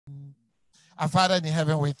Our Father in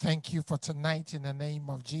heaven, we thank you for tonight in the name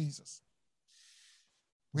of Jesus.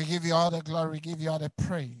 We give you all the glory, we give you all the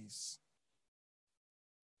praise.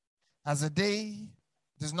 As the day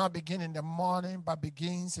does not begin in the morning, but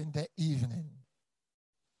begins in the evening.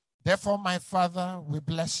 Therefore, my Father, we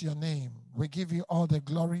bless your name. We give you all the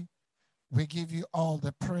glory. We give you all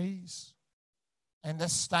the praise in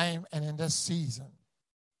this time and in this season.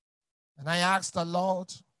 And I ask the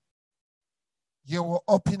Lord, you will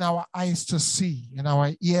open our eyes to see and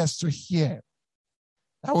our ears to hear,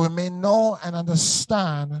 that we may know and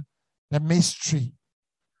understand the mystery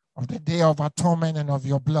of the Day of Atonement and of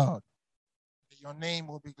your blood. Your name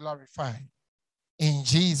will be glorified. In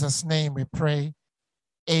Jesus' name we pray.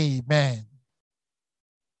 Amen.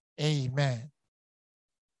 Amen.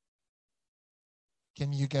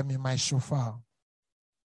 Can you get me my shofar?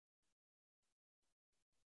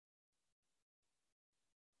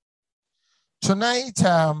 Tonight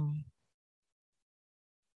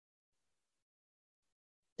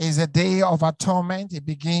is a day of atonement. It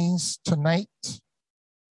begins tonight.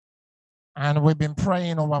 And we've been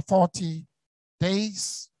praying over 40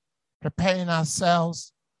 days, preparing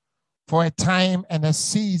ourselves for a time and a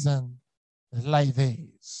season like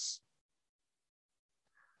this.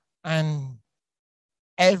 And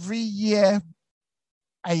every year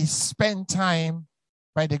I spend time,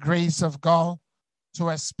 by the grace of God, to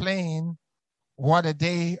explain what a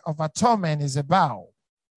Day of Atonement is about.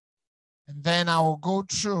 And then I will go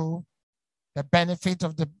through the benefit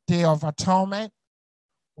of the Day of Atonement.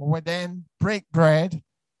 We will then break bread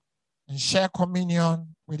and share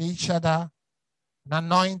communion with each other and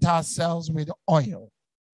anoint ourselves with oil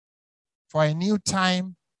for a new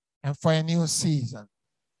time and for a new season.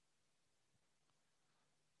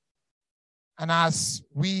 And as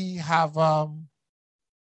we have gone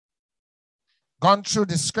through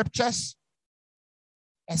the scriptures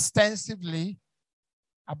extensively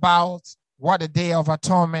about what the Day of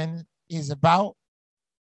Atonement is about,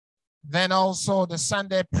 then also the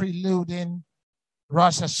Sunday preluding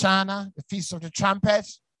Rosh Hashanah, the Feast of the Trumpet,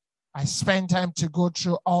 I spent time to go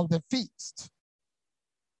through all the feasts.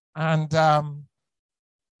 And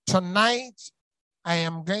tonight, I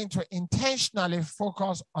am going to intentionally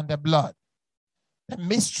focus on the blood, the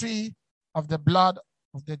mystery of the blood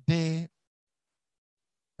of the day,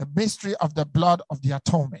 the mystery of the blood of the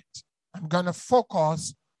atonement. I'm going to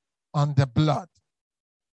focus on the blood.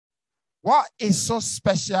 What is so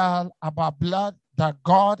special about blood that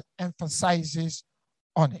God emphasizes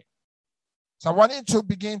on it? So I wanted to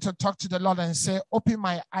begin to talk to the Lord and say, open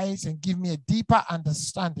my eyes and give me a deeper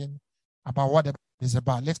understanding about what the blood is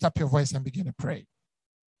about. Lift up your voice and begin to pray.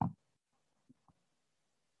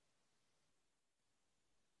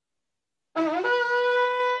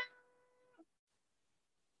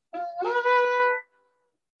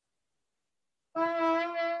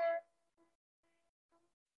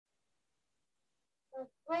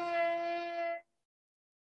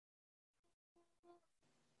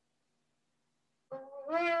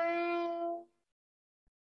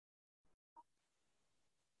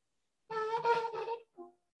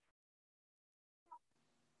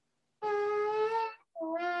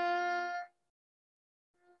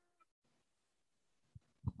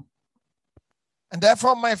 And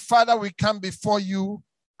therefore, my Father, we come before you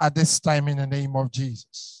at this time in the name of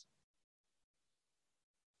Jesus.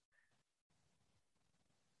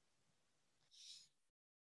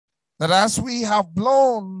 That as we have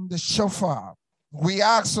blown the shofar, we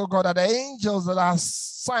ask, oh God, that the angels that are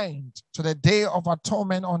assigned to the Day of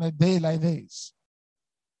Atonement on a day like this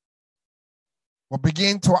will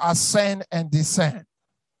begin to ascend and descend.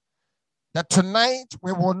 That tonight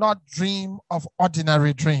we will not dream of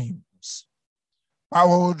ordinary dreams.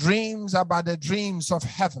 Our dreams about the dreams of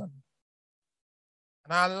heaven.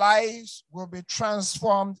 And our lives will be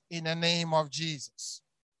transformed in the name of Jesus.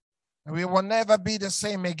 And we will never be the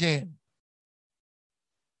same again.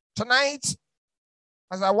 Tonight,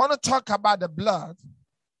 as I want to talk about the blood,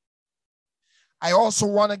 I also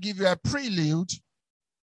want to give you a prelude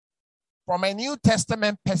from a New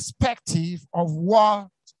Testament perspective of what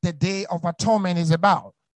the Day of Atonement is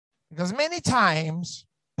about. Because many times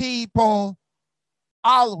people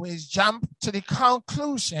always jump to the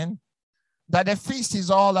conclusion that the feast is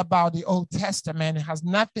all about the Old Testament. It has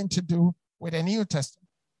nothing to do with the New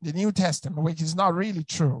Testament, which is not really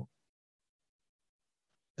true.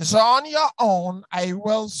 So on your own, I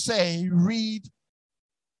will say, read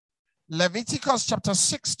Leviticus chapter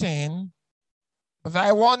 16, but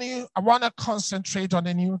I want to concentrate on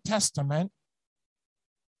the New Testament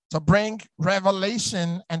to bring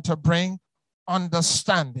revelation and to bring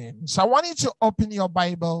understanding. So I want you to open your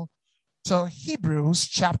Bible to Hebrews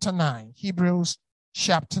chapter 9. Hebrews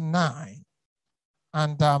chapter 9.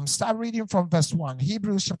 And start reading from verse 1.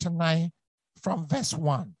 Hebrews chapter 9 from verse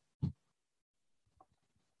 1.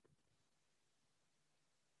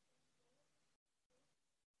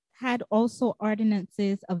 Had also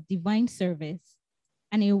ordinances of divine service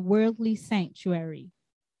and a worldly sanctuary.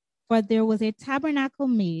 For there was a tabernacle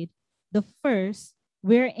made, the first,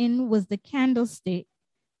 wherein was the candlestick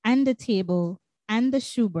and the table and the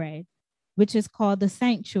shewbread, which is called the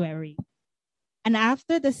sanctuary. And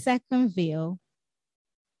after the second veil,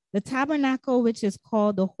 the tabernacle which is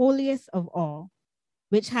called the holiest of all,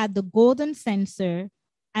 which had the golden censer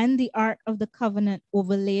and the ark of the covenant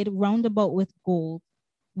overlaid round about with gold,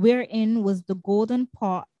 wherein was the golden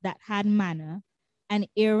pot that had manna, and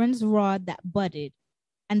Aaron's rod that budded,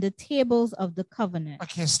 and the tables of the covenant.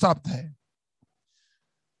 Okay, stop there.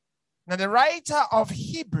 Now the writer of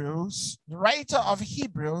Hebrews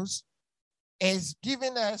is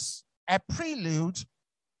giving us a prelude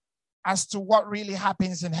as to what really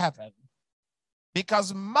happens in heaven.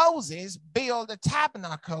 Because Moses built the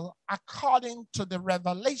tabernacle according to the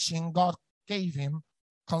revelation God gave him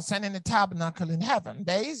concerning the tabernacle in heaven.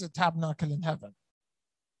 There is a tabernacle in heaven.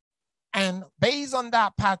 And based on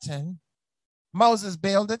that pattern, Moses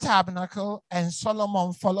built the tabernacle, and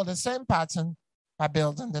Solomon followed the same pattern by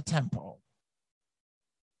building the temple.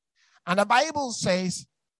 And the Bible says,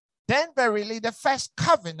 then verily the first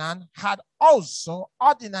covenant had also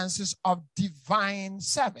ordinances of divine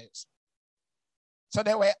service. So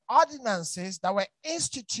there were ordinances that were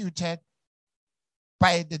instituted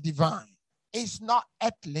by the divine. It's not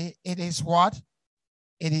earthly, it is what?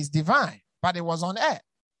 It is divine, but it was on earth.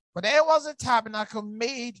 But there was a tabernacle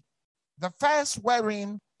made, the first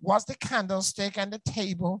wherein was the candlestick and the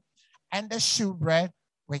table and the shewbread,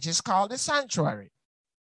 which is called the sanctuary.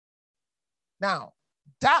 Now,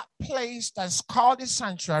 that place that's called the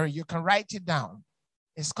sanctuary, you can write it down.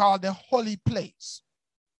 It's called the holy place.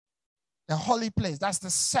 The holy place. That's the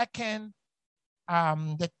second,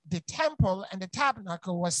 the temple and the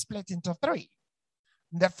tabernacle was split into three.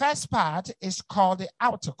 The first part is called the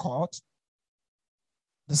outer court.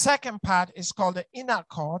 The second part is called the inner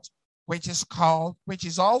court, which is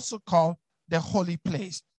also called the holy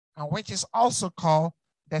place, and which is also called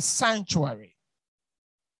the sanctuary.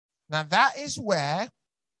 Now that is where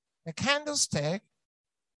the candlestick,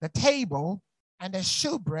 the table, and the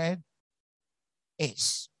shewbread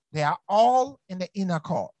is. They are all in the inner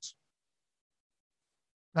court.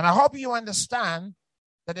 And I hope you understand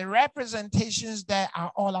that the representations there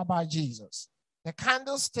are all about Jesus. The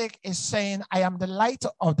candlestick is saying, I am the light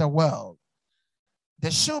of the world.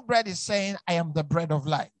 The shewbread is saying, I am the bread of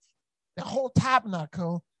life. The whole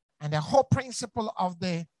tabernacle and the whole principle of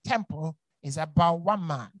the temple is about one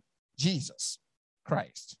man, Jesus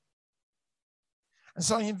Christ. And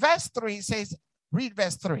so in verse 3, it says, read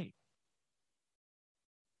verse 3.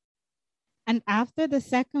 And after the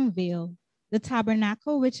second veil, the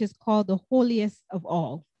tabernacle which is called the holiest of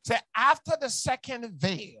all. So after the second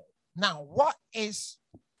veil. Now, what is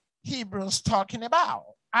Hebrews talking about?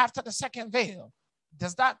 After the second veil,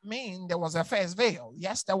 does that mean there was a first veil?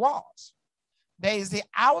 Yes, there was. There is the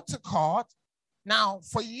outer court. Now,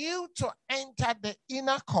 for you to enter the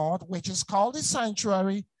inner court, which is called the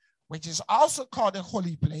sanctuary, which is also called the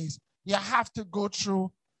holy place, you have to go through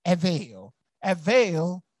a veil. A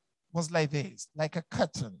veil was like this, like a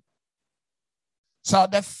curtain. So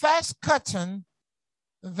the first curtain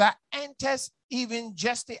that enters even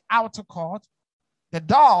just the outer court, the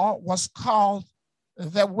door was called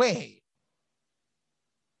the way.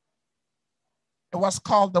 It was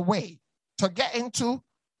called the way. To get into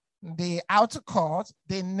the outer court,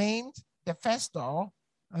 they named the first door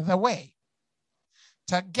the way.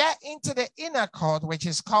 To get into the inner court, which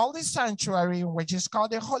is called the sanctuary, which is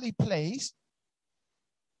called the holy place,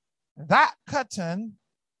 that curtain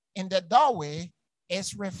in the doorway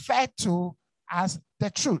is referred to as the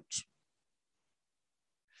truth.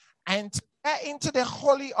 And to get into the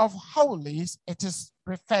Holy of Holies, it is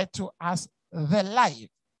referred to as the life.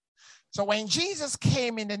 So when Jesus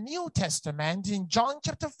came in the New Testament, in John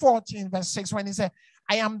chapter 14, verse 6, when he said,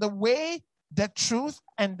 I am the way, the truth,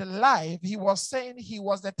 and the life, he was saying he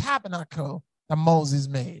was the tabernacle that Moses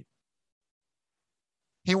made.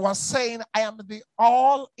 He was saying, I am the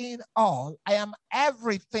all in all. I am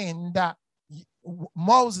everything that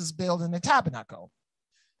Moses built in the tabernacle.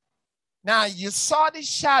 Now, you saw the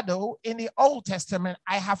shadow in the Old Testament.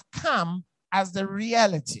 I have come as the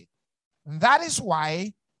reality. And that is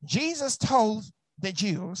why Jesus told the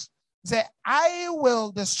Jews that I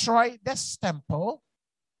will destroy this temple,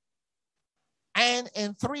 and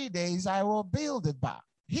in 3 days I will build it back.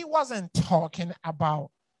 he wasn't talking about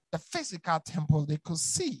the physical temple they could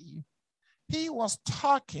see. He was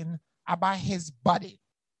talking about his body.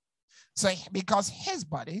 So, because his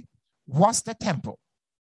body was the temple.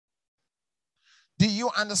 Do you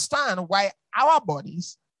understand why our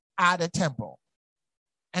bodies are the temple?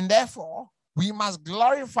 And therefore, we must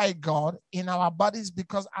glorify God in our bodies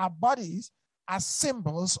because our bodies are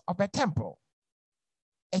symbols of a temple.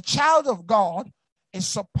 A child of God is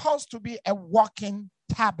supposed to be a walking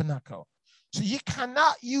tabernacle. So you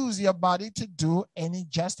cannot use your body to do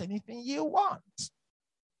just anything you want.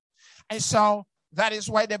 And so that is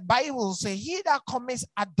why the Bible says, he that commits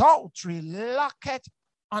adultery lacketh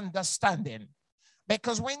understanding.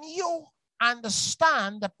 Because when you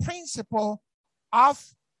understand the principle of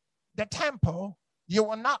the temple, you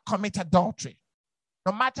will not commit adultery.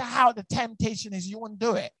 No matter how the temptation is, you won't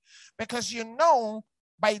do it. Because you know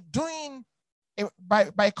by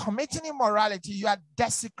committing immorality, you are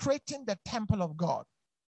desecrating the temple of God.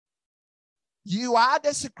 You are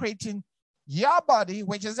desecrating your body,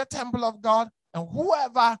 which is the temple of God, and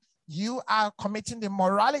whoever you are committing the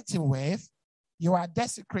immorality with, you are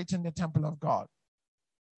desecrating the temple of God.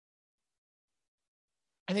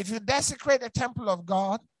 And if you desecrate the temple of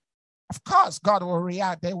God, of course, God will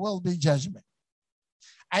react. There will be judgment.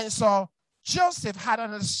 And so Joseph had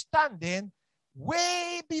an understanding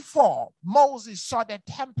way before Moses saw the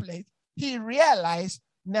template. He realized,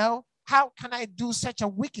 no, how can I do such a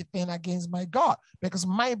wicked thing against my God? Because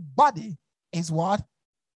my body is what?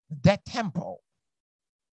 The temple.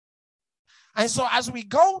 And so as we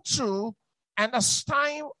go through, and this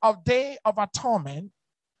time of Day of Atonement,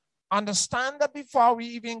 understand that before we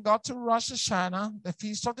even got to Rosh Hashanah, the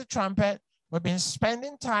Feast of the Trumpet, we've been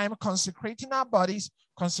spending time consecrating our bodies,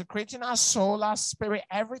 consecrating our soul, our spirit,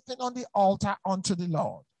 everything on the altar unto the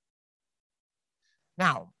Lord.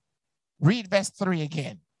 Now, read verse 3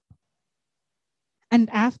 again. And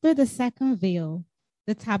after the second veil,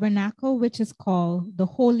 the tabernacle, which is called the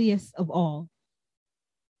holiest of all.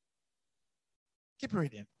 Keep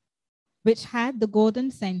reading. Which had the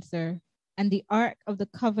golden censer and the ark of the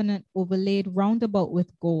covenant overlaid round about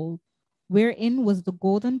with gold, wherein was the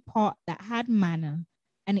golden pot that had manna,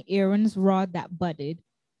 and Aaron's rod that budded,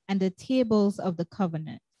 and the tables of the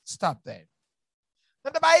covenant. Stop there.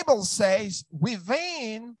 Now the Bible says,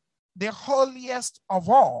 within the holiest of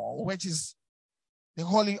all, which is the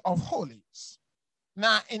Holy of Holies.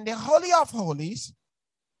 Now, in the Holy of Holies,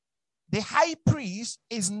 the high priest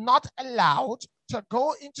is not allowed to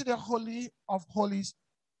go into the Holy of Holies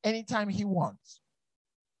anytime he wants.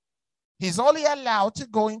 He's only allowed to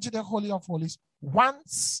go into the Holy of Holies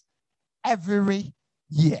once every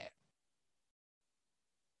year.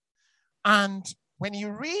 And when you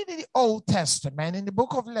read the Old Testament in the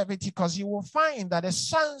book of Leviticus, you will find that the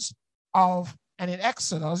sons of, and in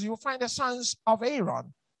Exodus, you will find the sons of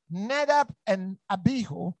Aaron, Nadab and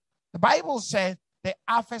Abihu. The Bible said they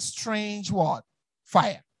offered strange what?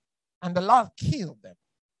 Fire. And the Lord killed them.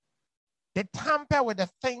 They tamper with the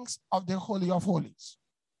things of the Holy of Holies.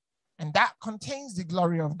 And that contains the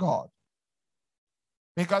glory of God.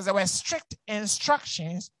 Because there were strict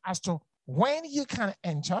instructions as to when you can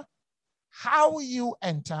enter, how you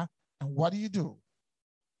enter, and what do you do.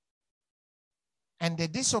 And they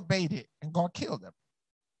disobeyed it, and God killed them.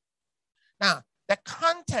 Now, the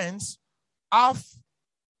contents of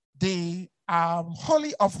the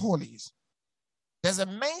Holy of Holies, there's a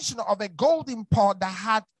mention of a golden pot that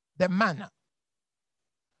had the manna.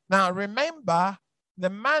 Now, remember, the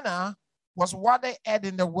manna was what they ate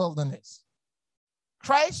in the wilderness.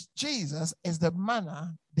 Christ Jesus is the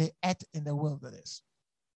manna they ate in the wilderness.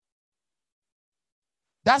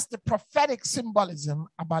 That's the prophetic symbolism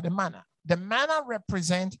about the manna. The manna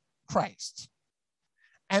represents Christ.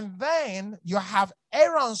 And then you have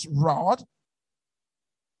Aaron's rod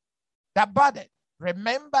that budded.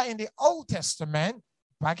 Remember in the Old Testament,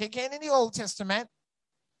 back again in the Old Testament,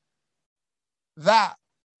 that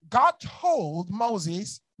God told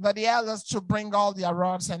Moses that the elders to bring all their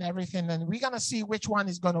rods and everything, and we're going to see which one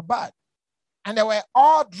is going to bud. And they were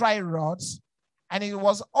all dry rods, and it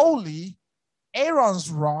was only Aaron's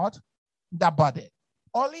rod that budded.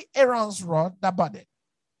 Only Aaron's rod that budded.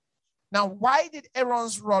 Now, why did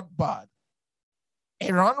Aaron's rod bud?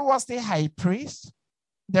 Aaron was the high priest.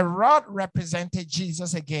 The rod represented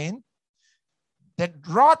Jesus again. The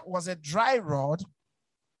rod was a dry rod,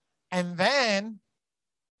 and then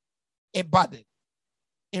it budded.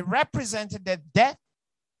 It represented the death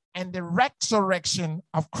and the resurrection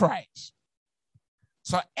of Christ.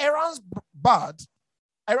 So Aaron's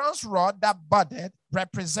rod that budded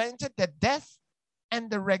represented the death and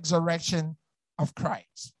the resurrection of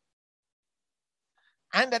Christ.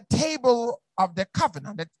 And the table of the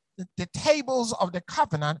covenant, the tables of the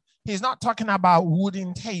covenant, he's not talking about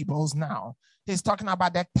wooden tables now. He's talking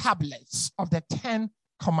about the tablets of the 10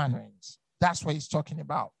 commandments. That's what he's talking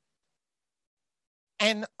about.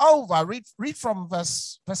 And over, read from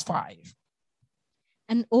verse 5.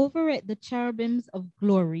 And over it the cherubims of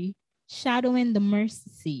glory, shadowing the mercy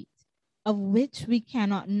seat, of which we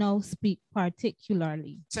cannot now speak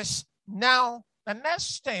particularly. So now, the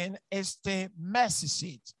next thing is the mercy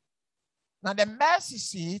seat. Now, the mercy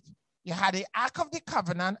seat, you had the Ark of the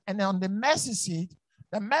Covenant, and on the mercy seat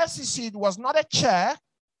was not a chair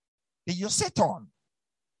that you sit on.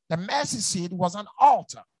 The mercy seat was an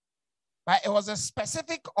altar, but it was a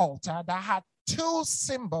specific altar that had 2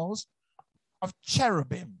 symbols of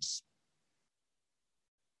cherubims.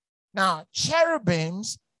 Now,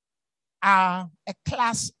 cherubims are a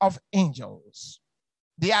class of angels.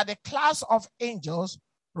 They are the class of angels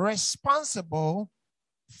responsible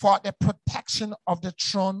for the protection of the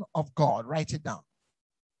throne of God. Write it down.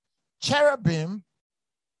 Cherubim,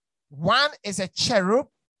 1 is a cherub,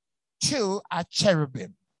 2 are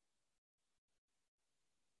cherubim.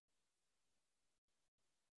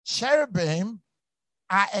 Cherubim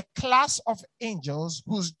are a class of angels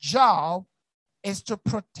whose job is to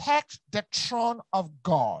protect the throne of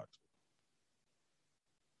God.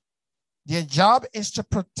 Their job is to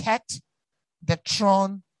protect the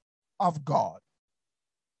throne of God.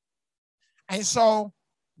 And so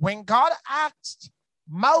when God asked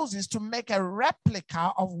Moses to make a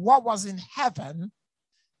replica of what was in heaven,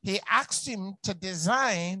 he asked him to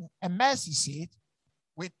design a mercy seat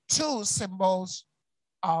with 2 symbols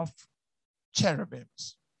of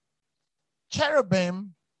cherubims.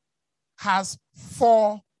 Cherubim has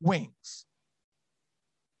 4 wings.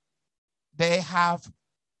 They have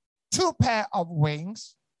 2 pair of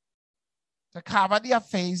wings to cover their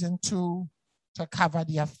face and 2 to cover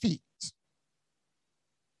their feet.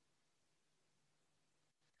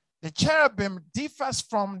 The cherubim differs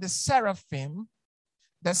from the seraphim.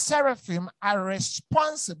 The seraphim are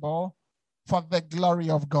responsible for the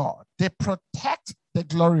glory of God. They protect the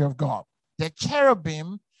glory of God. The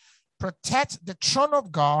cherubim protect the throne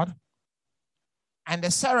of God, and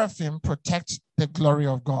the seraphim protect the glory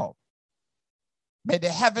of God. May the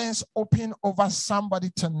heavens open over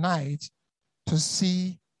somebody tonight to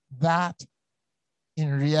see that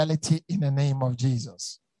in reality in the name of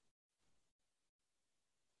Jesus.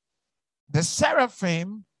 The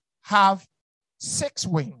seraphim have 6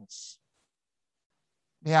 wings.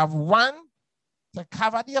 They have 1 to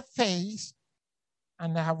cover their face,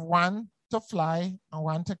 and they have 1 to fly and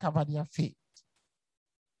 1 to cover their feet.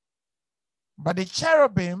 But the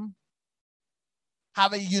cherubim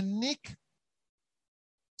have a unique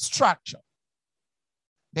structure.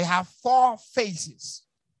 They have 4 faces.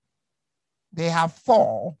 They have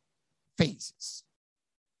 4 faces.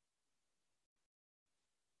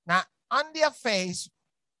 Now, on their face,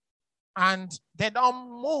 and they don't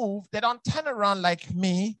move, they don't turn around like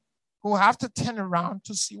me, who have to turn around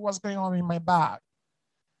to see what's going on in my back.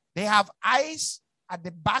 They have eyes at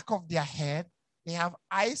the back of their head. They have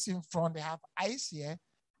eyes in front. They have eyes here,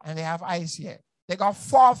 and they have eyes here. They got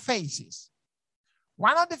 4 faces.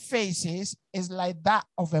 One of the faces is like that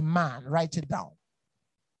of a man. Write it down.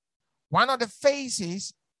 One of the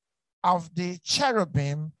faces of the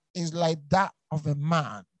cherubim is like that of a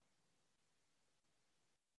man.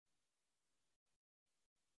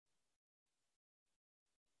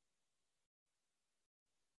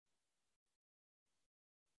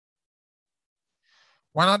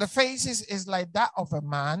 One of the faces is like that of a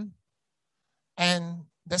man, and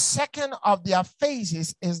the second of their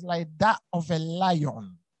faces is like that of a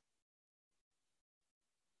lion.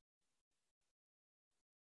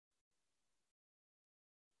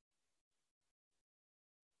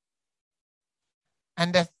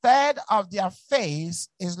 And the third of their face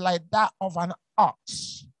is like that of an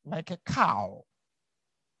ox, like a cow.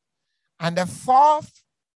 And the fourth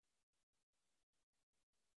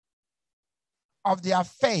of their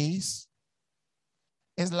face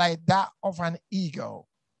is like that of an eagle.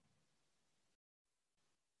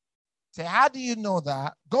 So how do you know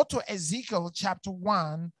that? Go to Ezekiel chapter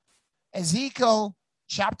 1, Ezekiel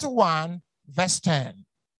chapter 1, verse 10.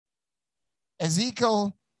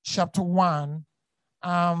 Ezekiel chapter 1,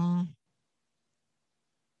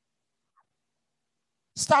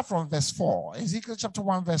 start from verse 4. Ezekiel chapter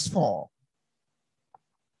 1, verse 4.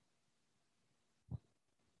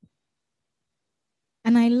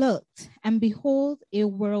 And I looked, and behold, a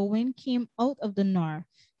whirlwind came out of the north,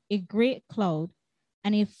 a great cloud,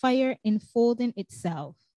 and a fire enfolding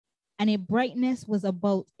itself, and a brightness was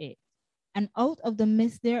about it. And out of the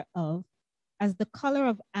midst thereof, as the color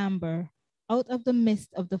of amber out of the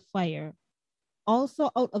midst of the fire. Also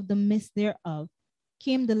out of the midst thereof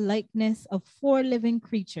came the likeness of 4 living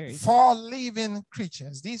creatures. 4 living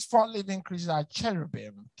creatures. These 4 living creatures are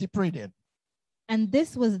cherubim. Keep reading. And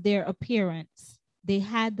this was their appearance. They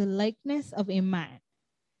had the likeness of a man,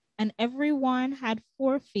 and every one had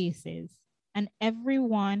 4 faces, and every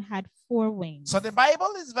one had 4 wings. So the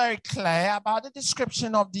Bible is very clear about the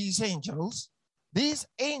description of these angels. These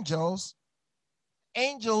angels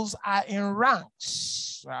are in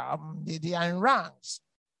ranks. They are in ranks.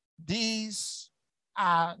 These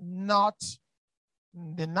are not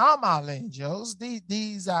the normal angels.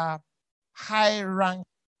 These are high-rank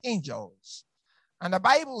angels. And the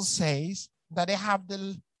Bible says that they have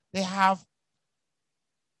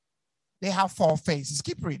 4 faces.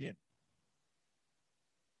 Keep reading.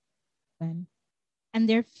 And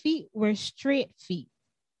their feet were straight feet,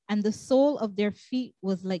 and the sole of their feet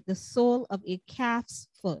was like the sole of a calf's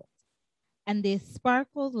foot, and they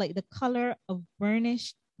sparkled like the color of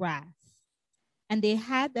burnished brass. And they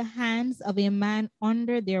had the hands of a man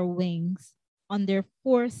under their wings on their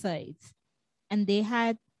 4 sides, and they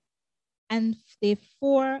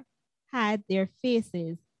 4 had their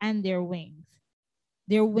faces and their wings.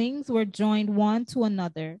 Their wings were joined one to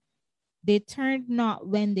another. They turned not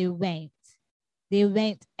when they went. They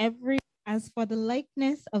went as for the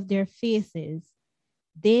likeness of their faces.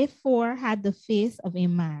 They 4 had the face of a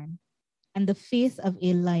man and the face of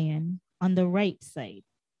a lion on the right side.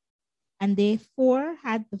 And they 4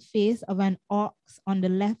 had the face of an ox on the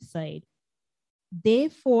left side. They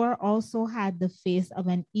 4 also had the face of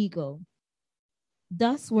an eagle.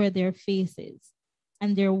 Thus were their faces,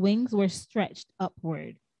 and their wings were stretched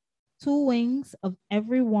upward. 2 wings of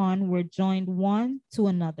every one were joined one to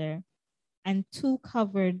another, and 2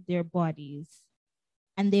 covered their bodies.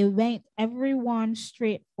 And they went every one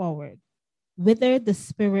straight forward. Whither the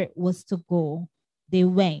Spirit was to go, they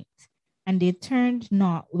went, and they turned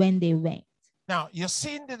not when they went. Now, you're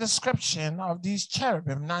seeing the description of these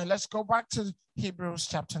cherubim. Now, let's go back to Hebrews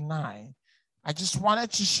chapter 9. I just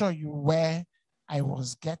wanted to show you where I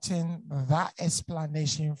was getting that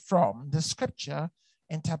explanation from. The scripture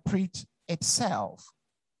interprets itself.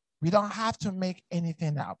 We don't have to make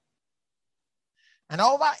anything up. And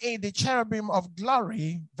over in the cherubim of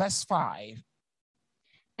glory, verse 5.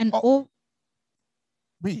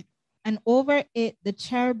 Read. And over it the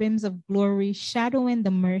cherubims of glory shadowing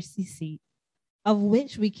the mercy seat, of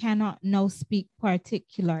which we cannot now speak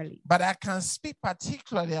particularly. But I can speak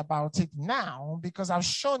particularly about it now because I've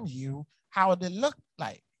shown you how they look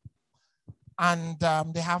like. And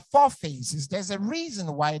they have 4 faces. There's a reason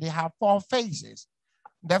why they have 4 faces.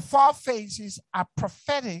 The 4 faces are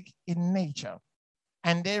prophetic in nature,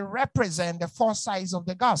 and they represent the 4 sides of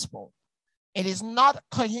the gospel. It is not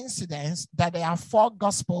coincidence that there are 4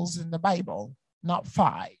 gospels in the Bible, not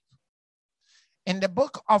 5. In the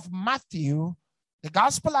book of Matthew, the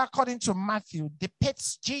gospel according to Matthew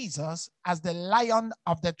depicts Jesus as the Lion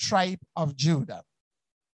of the tribe of Judah.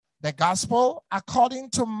 The gospel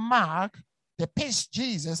according to Mark depicts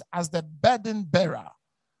Jesus as the burden bearer,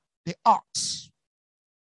 the ox.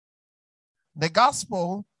 The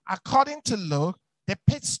gospel according to Luke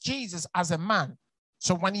depicts Jesus as a man.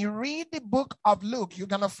 So when you read the book of Luke, you're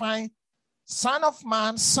going to find Son of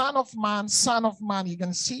Man, Son of Man, Son of Man. You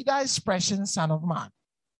can see the expression Son of Man.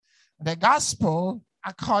 The gospel,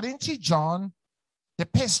 according to John,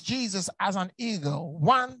 depicts Jesus as an eagle,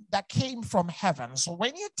 one that came from heaven. So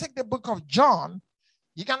when you take the book of John,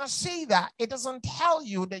 you're going to see that it doesn't tell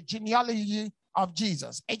you the genealogy of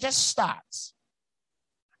Jesus. It just starts.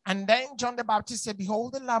 And then John the Baptist said,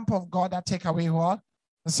 behold the Lamb of God that take away what?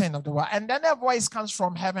 The sin of the world. And then a voice comes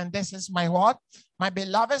from heaven. This is my what? My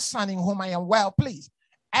beloved Son in whom I am well pleased.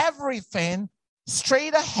 Everything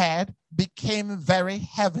straight ahead became very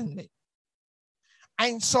heavenly.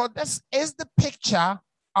 And so this is the picture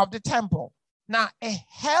of the temple. Now, it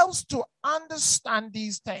helps to understand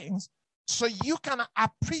these things so you can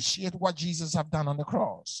appreciate what Jesus have done on the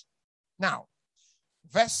cross. Now,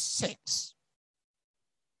 verse 6.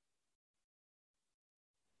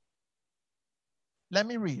 Let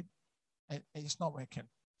me read. It's not working.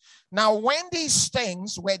 Now, when these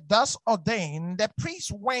things were thus ordained, the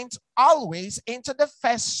priest went always into the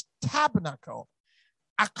first tabernacle,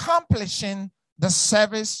 accomplishing the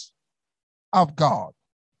service of God.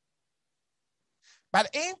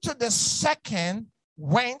 But into the second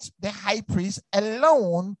went the high priest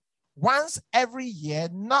alone once every year,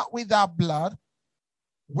 not without blood,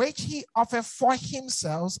 which he offered for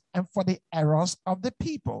himself and for the errors of the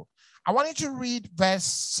people. I want you to read verse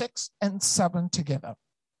 6 and 7 together.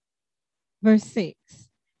 Verse 6.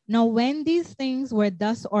 Now, when these things were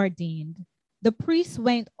thus ordained, the priests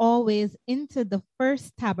went always into the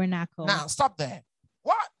first tabernacle. Now, stop there.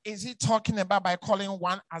 What is he talking about by calling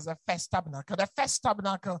one as a first tabernacle? The first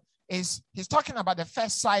tabernacle is, he's talking about the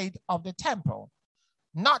first side of the temple,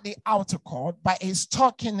 not the outer court, but he's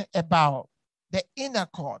talking about the inner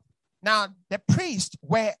court. Now, the priests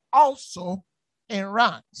were also in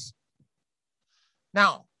ranks.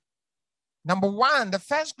 Now, number one, the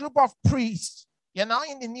first group of priests, in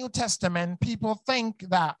the New Testament, people think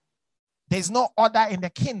that there's no order in the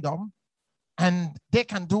kingdom and they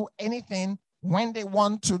can do anything when they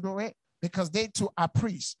want to do it because they too are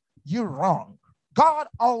priests. You're wrong. God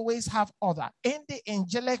always have order. In the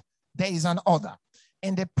angelic, there is an order.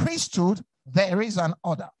 In the priesthood, there is an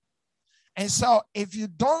order. And so if you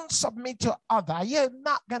don't submit to order, you're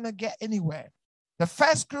not going to get anywhere. The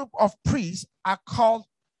first group of priests are called,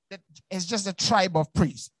 it's just a tribe of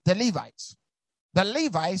priests, the Levites. The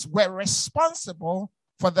Levites were responsible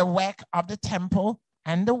for the work of the temple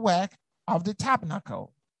and the work of the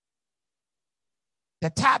tabernacle. The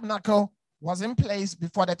tabernacle was in place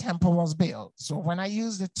before the temple was built. So when I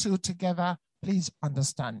use the two together, please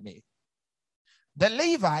understand me. The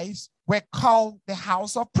Levites were called the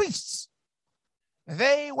house of priests.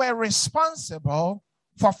 They were responsible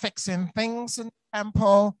for fixing things in the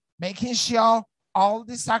temple, making sure all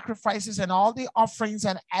the sacrifices and all the offerings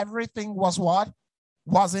and everything was what?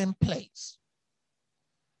 Was in place.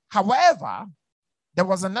 However, there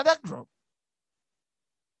was another group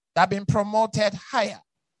that had been promoted higher.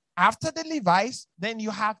 After the Levites, then you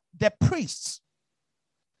have the priests.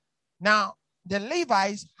 Now, the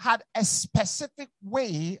Levites had a specific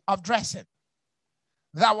way of dressing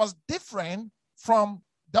that was different from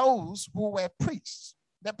those who were priests.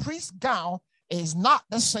 The priest's gown is not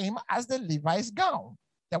the same as the Levi's gown.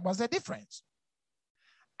 There was a difference.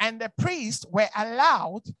 And the priests were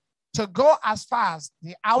allowed to go as far as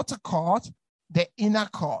the outer court, the inner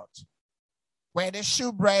court, where the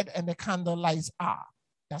shewbread and the candlelights are.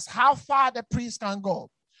 That's how far the priest can go.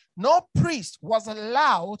 No priest was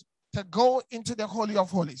allowed to go into the Holy of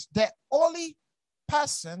Holies. The only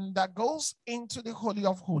person that goes into the Holy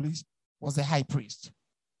of Holies was the high priest.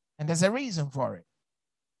 And there's a reason for it.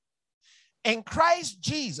 In Christ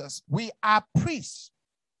Jesus, we are priests.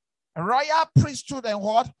 A royal priesthood and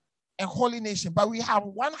what? A holy nation. But we have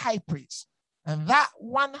one high priest. And that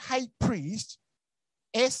one high priest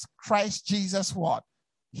is Christ Jesus what?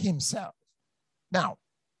 Himself. Now,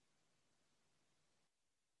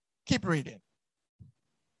 keep reading.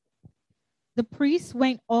 The priests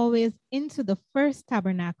went always into the first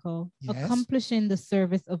tabernacle, Yes. accomplishing the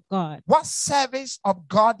service of God. What service of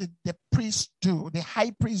God did the priest do, the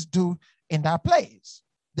high priest do in that place?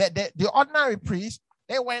 The ordinary priest,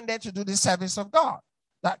 they went there to do the service of God.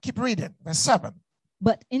 Now, keep reading, verse 7.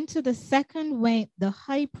 But into the second went the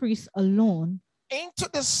high priest alone. Into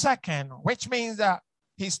the second, which means that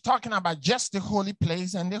he's talking about just the holy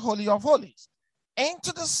place and the Holy of Holies.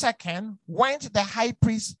 Into the second went the high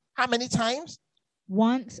priest how many times?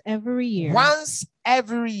 Once every year. Once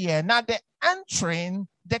every year. Now the entering,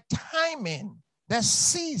 the timing, the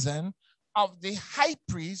season of the high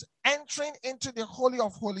priest entering into the Holy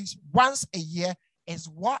of Holies once a year is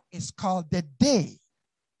what is called the Day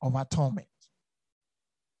of Atonement.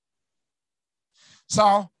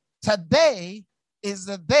 So today is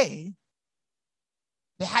the day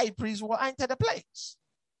the high priest will enter the place.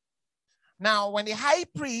 Now, when the high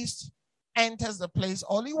priest enters the place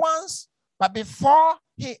only once, but before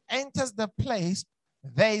he enters the place,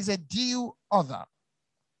 there is a due order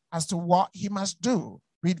as to what he must do.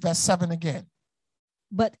 Read verse 7 again.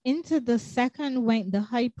 But into the second went the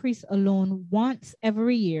high priest alone once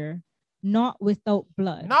every year, not without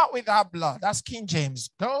blood. Not without blood. That's King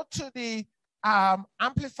James. Go to the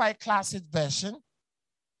Amplified Classic version.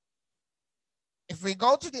 If we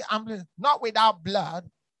go to the not without blood,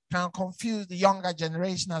 can confuse the younger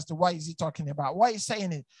generation as to what is he talking about. What he's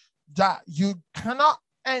saying is that you cannot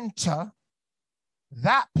enter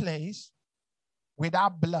that place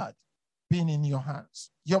without blood being in your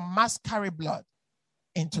hands. You must carry blood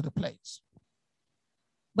into the place.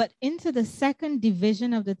 But into the second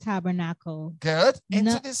division of the tabernacle. Good.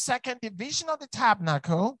 Into the second division of the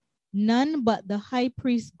tabernacle. None but the high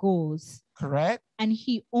priest goes. Correct. And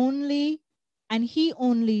he only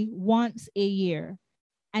once a year,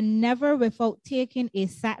 and never without taking a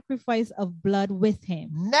sacrifice of blood with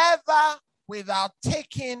him. Never without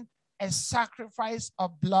taking a sacrifice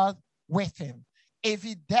of blood with him. If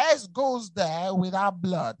he goes there without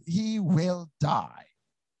blood, he will die.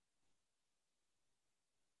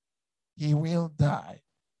 He will die.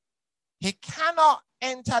 He cannot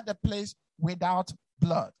enter the place without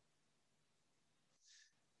blood.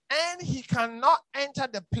 And he cannot enter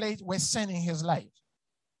the place with sin in his life.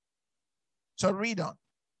 So read on.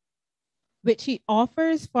 Which he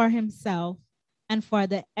offers for himself and for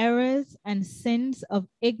the errors and sins of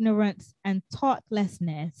ignorance and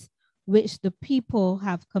thoughtlessness which the people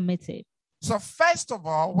have committed. So first of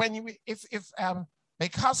all, when you, if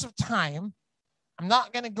because of time, I'm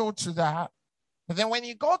not going to go to that. But then when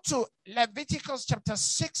you go to Leviticus chapter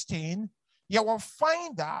 16, you will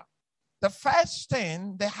find that the first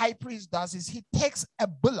thing the high priest does is he takes a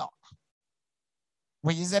bullock,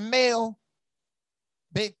 which is a male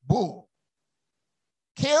big bull,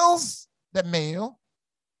 kills the male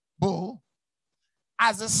bull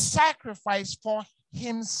as a sacrifice for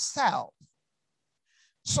himself,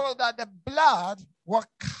 so that the blood will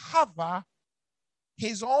cover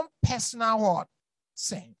his own personal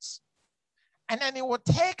sins. And then he will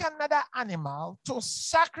take another animal to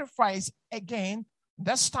sacrifice again,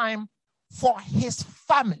 this time for his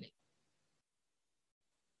family.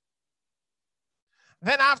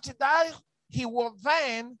 Then after that, he will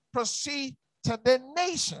then proceed to the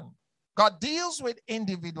nation. God deals with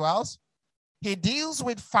individuals, he deals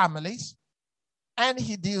with families, and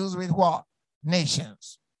he deals with what?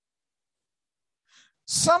 Nations.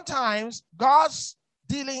 Sometimes God's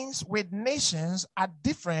dealings with nations are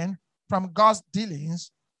different from God's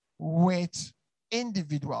dealings with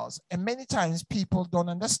individuals. And many times people don't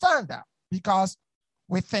understand that because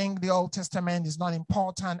we think the Old Testament is not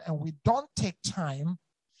important and we don't take time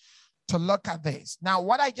to look at this. Now,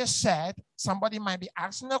 what I just said, somebody might be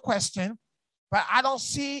asking a question, but I don't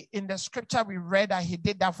see in the scripture we read that he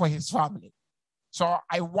did that for his family. So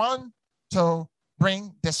I want to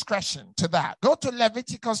bring discretion to that. Go to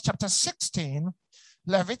Leviticus chapter 16,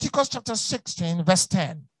 Leviticus chapter 16, verse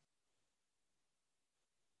 10.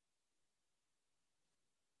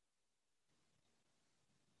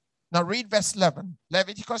 Now read verse 11.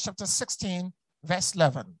 Leviticus chapter 16, verse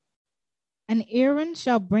 11. And Aaron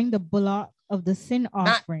shall bring the bullock of the sin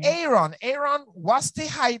offering. Now Aaron was the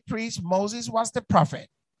high priest. Moses was the prophet.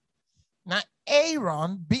 Now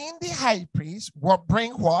Aaron, being the high priest, will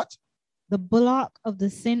bring what? The bullock of the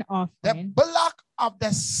sin offering. The bullock of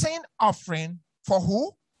the sin offering for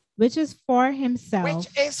who? Which is for himself. Which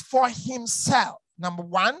is for himself. Number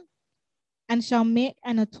one. And shall make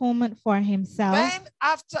an atonement for himself. Then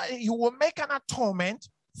after he will make an atonement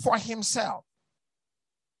for himself.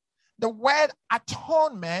 The word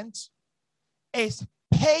atonement is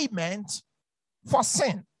payment for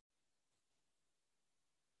sin.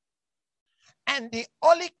 And the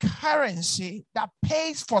only currency that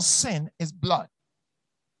pays for sin is blood.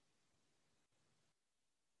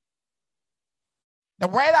 The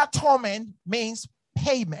word atonement means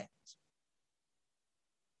payment.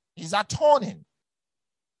 He's atoning.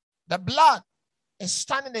 The blood is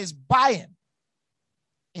standing, is buying,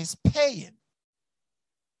 is paying.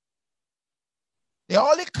 The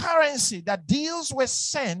only currency that deals with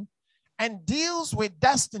sin and deals with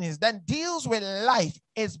destinies, then deals with life,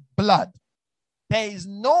 is blood. There is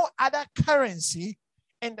no other currency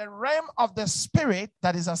in the realm of the spirit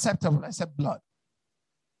that is acceptable except blood.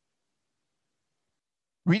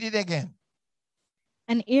 Read it again.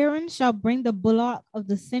 And Aaron shall bring the bullock of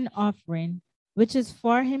the sin offering, which is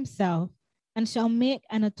for himself, and shall make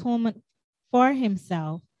an atonement for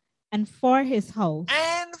himself and for his house.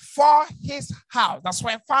 And for his house. That's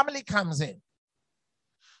where family comes in.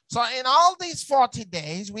 So in all these 40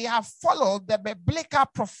 days, we have followed the biblical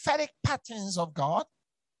prophetic patterns of God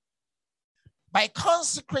by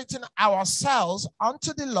consecrating ourselves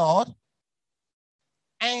unto the Lord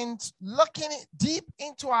and looking deep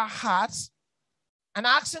into our hearts and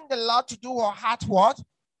asking the Lord to do our heart what?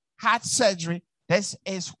 Heart surgery. This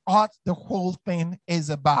is what the whole thing is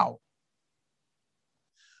about.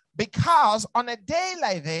 Because on a day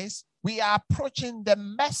like this, we are approaching the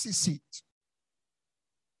mercy seat.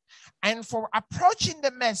 And for approaching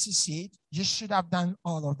the mercy seat, you should have done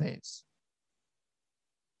all of this.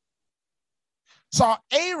 So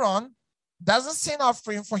Aaron does a sin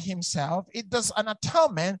offering for himself. It does an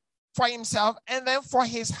atonement for himself and then for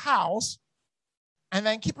his house. And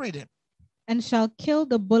then keep reading. And shall kill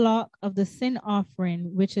the bullock of the sin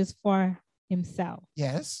offering, which is for himself.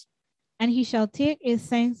 Yes. And he shall take a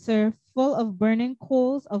censer full of burning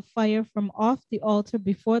coals of fire from off the altar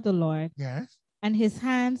before the Lord. Yes. And his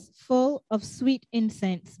hands full of sweet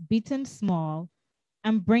incense, beaten small,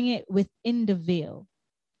 and bring it within the veil.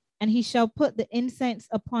 And he shall put the incense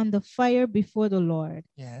upon the fire before the Lord,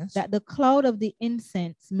 yes, that the cloud of the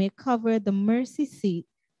incense may cover the mercy seat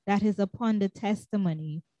that is upon the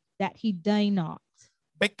testimony, that he die not.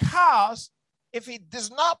 Because if he does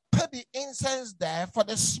not put the incense there for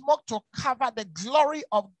the smoke to cover the glory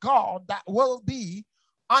of God that will be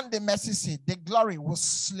on the mercy seat, the glory will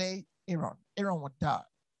slay Aaron. Aaron will die.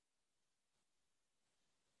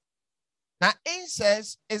 Now,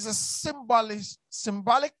 incense is a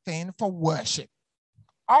symbolic thing for worship.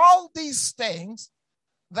 All these things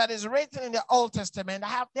that is written in the Old Testament,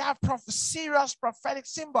 they have serious prophetic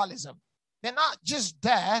symbolism. They're not just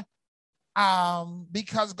there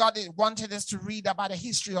because God wanted us to read about the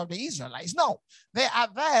history of the Israelites. No, they are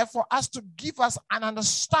there for us to give us an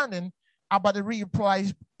understanding about the real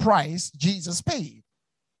price Jesus paid.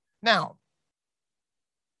 Now,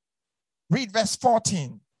 read verse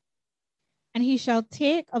 14. And he shall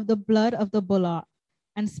take of the blood of the bullock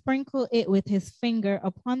and sprinkle it with his finger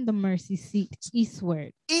upon the mercy seat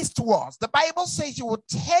eastward. Eastwards. The Bible says you will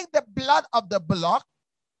take the blood of the bullock,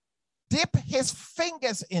 dip his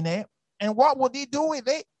fingers in it, and what would he do with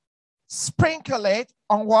it? Sprinkle it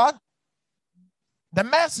on what? The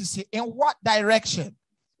mercy seat. In what direction?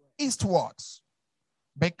 Eastwards.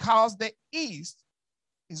 Because the east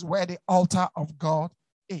is where the altar of God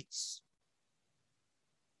is.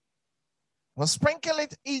 We'll sprinkle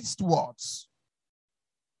it eastwards.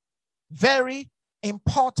 Very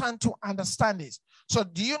important to understand this. So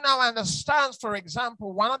do you now understand, for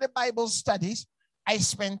example, one of the Bible studies, I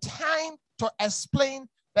spent time to explain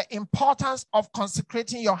the importance of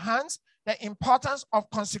consecrating your hands, the importance of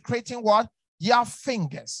consecrating what? Your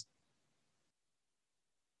fingers.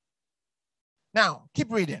 Now,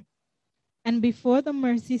 keep reading. And before the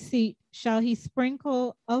mercy seat shall he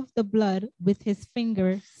sprinkle of the blood with his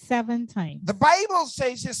finger 7 times. The Bible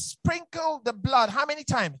says he sprinkled the blood how many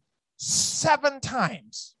times? 7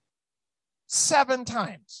 times. 7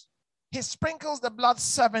 times. He sprinkles the blood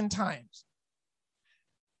 7 times.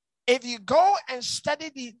 If you go and study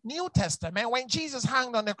the New Testament, when Jesus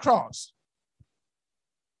hung on the cross,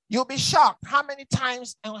 you'll be shocked how many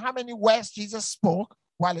times and how many words Jesus spoke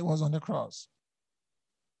while he was on the cross.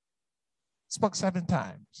 Spoke 7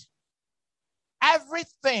 times.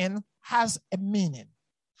 Everything has a meaning.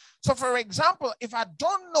 So, for example, if I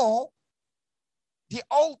don't know the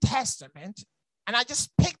Old Testament and I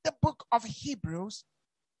just pick the book of Hebrews,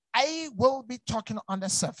 I will be talking on the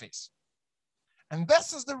surface. And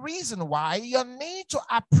this is the reason why you need to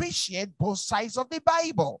appreciate both sides of the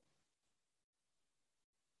Bible.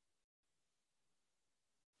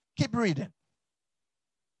 Keep reading.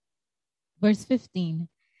 Verse 15.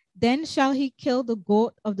 Then shall he kill the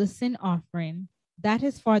goat of the sin offering. That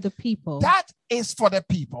is for the people. That is for the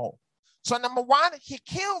people. So number 1, he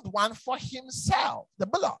killed one for himself, the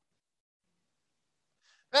bullock.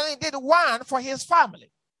 Then he did one for his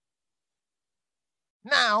family.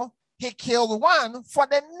 Now he killed one for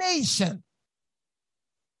the nation.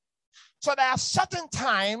 So there are certain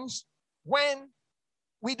times when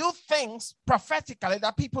we do things prophetically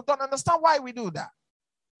that people don't understand why we do that.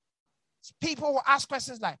 People will ask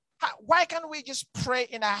questions like, why can't we just pray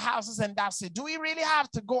in our houses and that's it? Do we really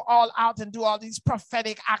have to go all out and do all these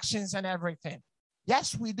prophetic actions and everything?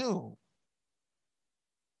 Yes, we do.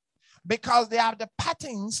 Because they are the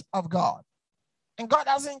patterns of God. And God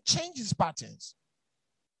doesn't change his patterns.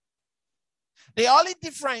 The only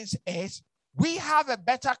difference is we have a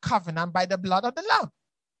better covenant by the blood of the Lamb.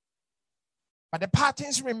 But the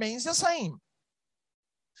patterns remains the same.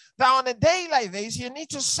 Now, on a day like this, you need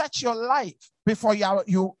to set your life before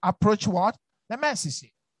you approach what? The mercy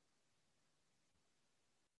seat.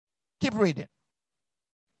 Keep reading.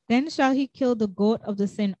 Then shall he kill the goat of the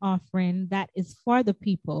sin offering that is for the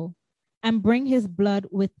people, and bring his blood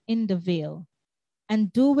within the veil,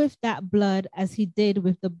 and do with that blood as he did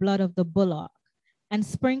with the blood of the bullock, and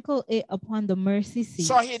sprinkle it upon the mercy seat.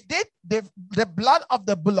 So he did the blood of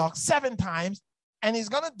the bullock 7 times, and he's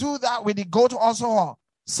going to do that with the goat also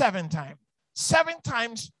 7 times. 7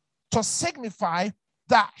 times to signify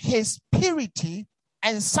that his purity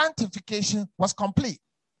and sanctification was complete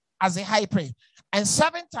as a high priest. And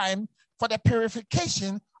 7 times for the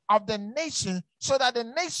purification of the nation, so that the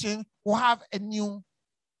nation will have a new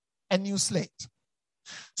slate.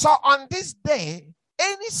 So on this day,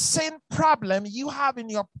 any sin problem you have in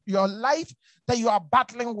your life that you are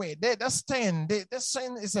battling with, this sin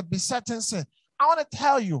is a besetting sin. I want to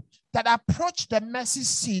tell you that approach the mercy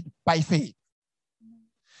seat by faith.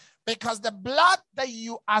 Because the blood that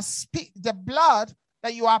you are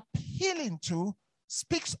appealing to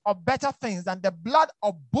speaks of better things than the blood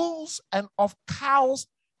of bulls and of cows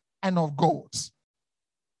and of goats.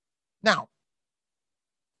 Now,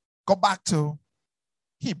 go back to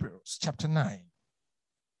Hebrews chapter 9.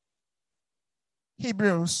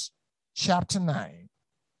 Hebrews chapter 9.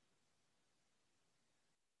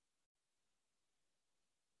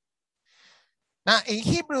 Now, in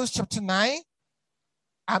Hebrews chapter 9,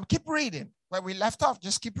 keep reading. Where we left off,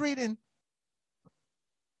 just keep reading.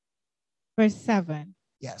 Verse 7.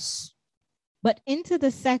 Yes. But into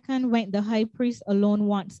the second went the high priest alone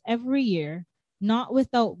once every year, not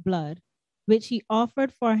without blood, which he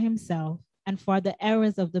offered for himself and for the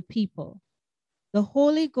errors of the people. The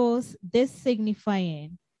Holy Ghost, this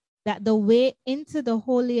signifying that the way into the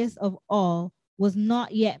holiest of all was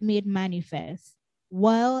not yet made manifest,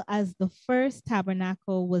 while as the first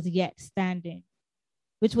tabernacle was yet standing,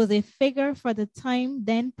 which was a figure for the time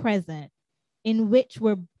then present, in which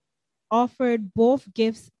were offered both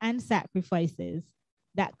gifts and sacrifices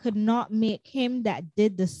that could not make him that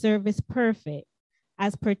did the service perfect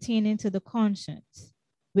as pertaining to the conscience,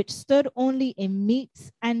 which stood only in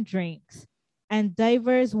meats and drinks and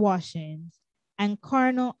divers washings and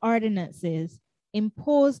carnal ordinances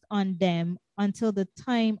imposed on them until the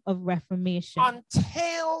time of Reformation.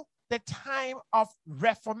 Until the time of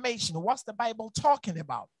Reformation. What's the Bible talking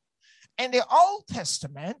about? In the Old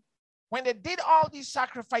Testament, when they did all these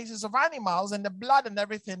sacrifices of animals and the blood and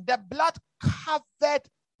everything, the blood covered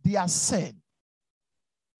their sin.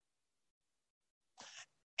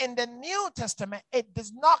 In the New Testament, it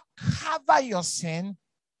does not cover your sin.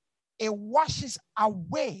 It washes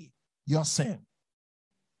away your sin.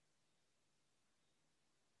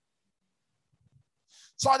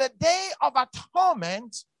 So the Day of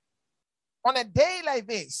Atonement, on a day like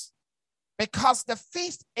this, because the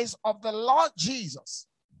feast is of the Lord Jesus,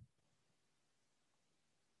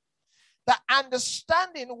 the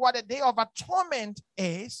understanding what a Day of Atonement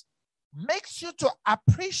is makes you to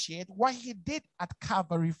appreciate what he did at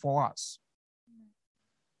Calvary for us.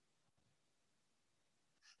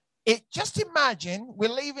 Just imagine we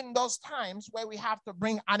live in those times where we have to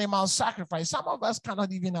bring animal sacrifice. Some of us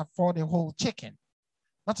cannot even afford a whole chicken,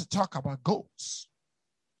 not to talk about goats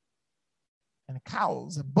and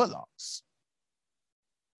cows and bullocks.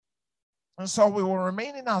 And so we will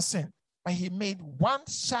remain in our sin. But he made one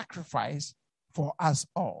sacrifice for us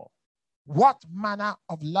all. What manner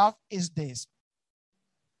of love is this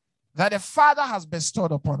that the Father has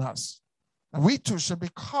bestowed upon us? And we too should be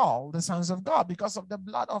called the sons of God because of the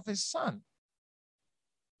blood of his Son.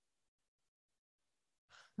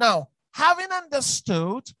 Now, having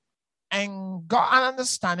understood and got an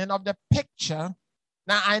understanding of the picture,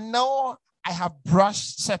 now I know I have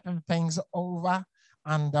brushed certain things over.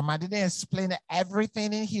 And I didn't explain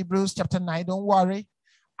everything in Hebrews chapter 9. Don't worry.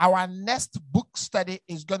 Our next book study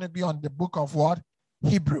is going to be on the book of what?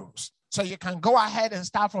 Hebrews. So you can go ahead and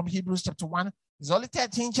start from Hebrews chapter 1. There's only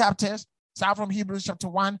 13 chapters. Start from Hebrews chapter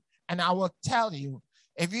 1. And I will tell you,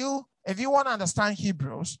 if you want to understand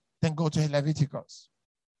Hebrews, then go to Leviticus.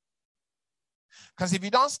 Because if you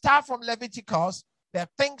don't start from Leviticus, there are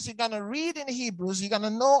things you're going to read in Hebrews, you're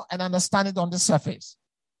going to know and understand it on the surface.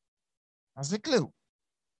 That's the clue.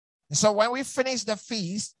 So when we finish the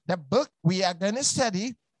feast, the book we are going to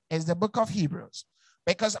study is the book of Hebrews.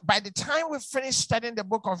 Because by the time we finish studying the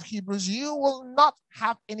book of Hebrews, you will not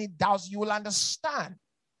have any doubts. You will understand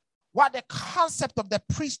what the concept of the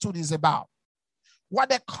priesthood is about, what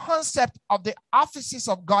the concept of the offices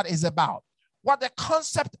of God is about, what the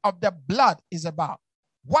concept of the blood is about,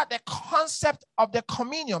 what the concept of the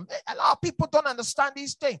communion. A lot of people don't understand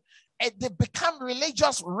these things. They become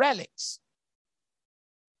religious relics.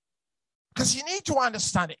 Because you need to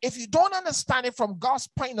understand it. If you don't understand it from God's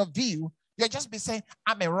point of view, you'll just be saying,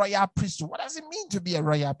 I'm a royal priesthood. What does it mean to be a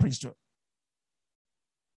royal priesthood?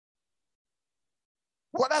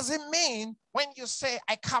 What does it mean when you say,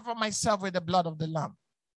 I cover myself with the blood of the Lamb?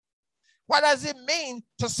 What does it mean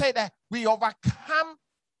to say that we overcome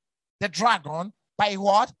the dragon by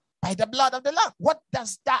what? By the blood of the Lamb. What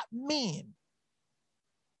does that mean?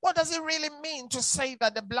 What does it really mean to say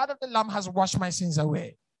that the blood of the Lamb has washed my sins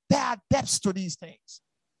away? There are depths to these things.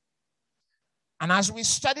 And as we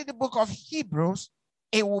study the book of Hebrews,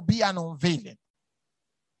 it will be an unveiling.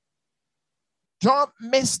 Don't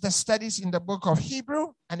miss the studies in the book of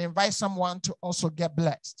Hebrew and invite someone to also get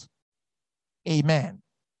blessed. Amen.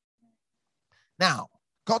 Now,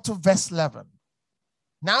 go to verse 11.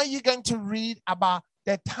 Now you're going to read about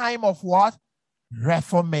the time of what?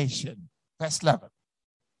 Reformation. Verse 11.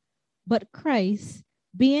 But Christ,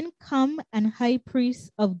 being come and high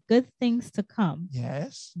priest of good things to come,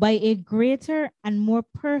 yes, by a greater and more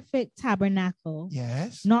perfect tabernacle,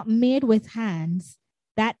 yes, not made with hands,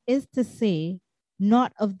 that is to say,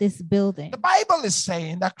 not of this building. The Bible is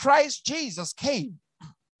saying that Christ Jesus came.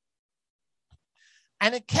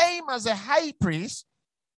 And he came as a high priest,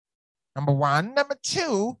 number one. Number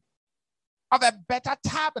two, of a better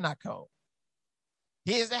tabernacle.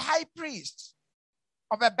 He is a high priest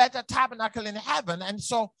of a better tabernacle in heaven. And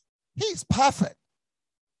so he's perfect.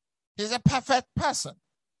 He's a perfect person.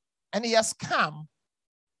 And he has come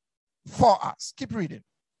for us. Keep reading.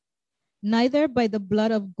 Neither by the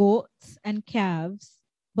blood of goats and calves,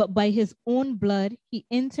 but by his own blood he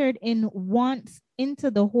entered in once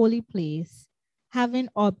into the holy place, having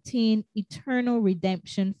obtained eternal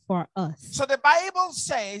redemption for us. So the Bible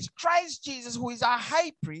says Christ Jesus, who is our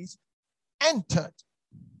high priest, entered.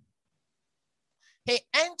 He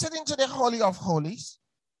entered into the Holy of Holies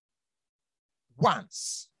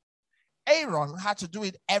once. Aaron had to do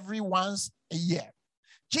it every once a year.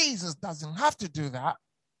 Jesus doesn't have to do that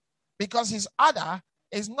because his order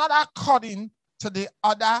is not according to the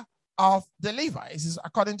order of the Levites. It's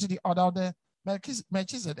according to the order of the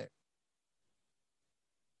Melchizedek.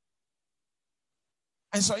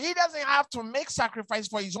 And so he doesn't have to make sacrifice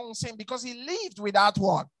for his own sin because he lived without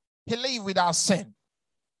what? He lived without sin.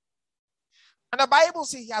 And the Bible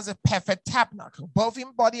says he has a perfect tabernacle, both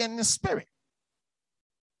in body and in spirit.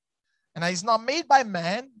 And he's not made by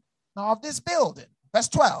man, nor of this building. Verse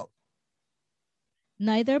 12.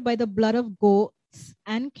 Neither by the blood of goats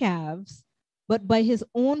and calves, but by his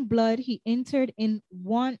own blood he entered in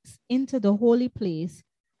once into the holy place,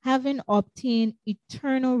 having obtained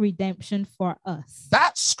eternal redemption for us.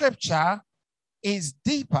 That scripture is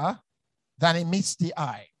deeper than it meets the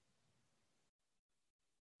eye.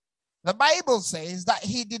 The Bible says that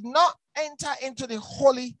he did not enter into the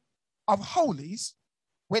Holy of Holies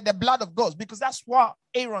with the blood of goats, because that's what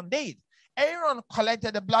Aaron did. Aaron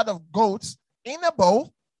collected the blood of goats in a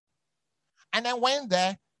bowl and then went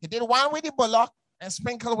there. He did one with the bullock and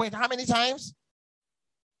sprinkled with how many times?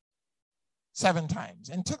 7 times.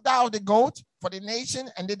 And took that of the goat for the nation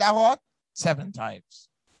and did that what? 7 times.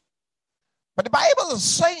 But the Bible is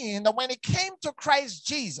saying that when it came to Christ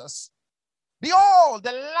Jesus, behold,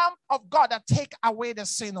 the Lamb of God that take away the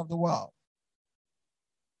sin of the world.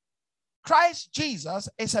 Christ Jesus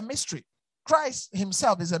is a mystery. Christ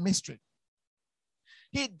himself is a mystery.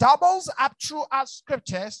 He doubles up through our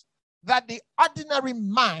scriptures that the ordinary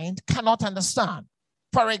mind cannot understand.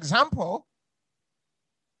 For example,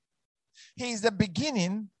 he is the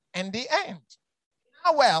beginning and the end.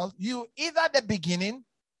 Now, well, you either the beginning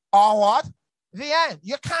or what? The end.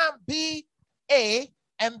 You can't be A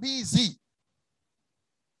and be Z.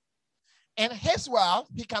 In his world,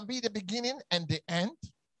 he can be the beginning and the end,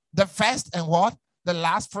 the first and what? The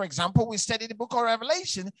last. For example, we studied the book of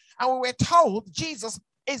Revelation and we were told Jesus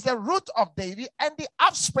is the root of David and the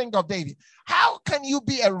offspring of David. How can you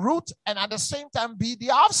be a root and at the same time be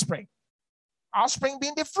the offspring? Offspring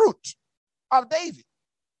being the fruit of David.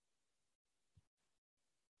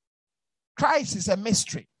 Christ is a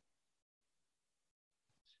mystery.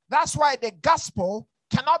 That's why the gospel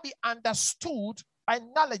cannot be understood by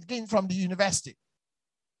knowledge gained from the university.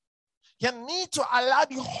 You need to allow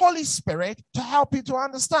the Holy Spirit to help you to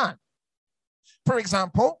understand. For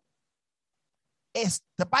example,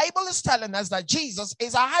 the Bible is telling us that Jesus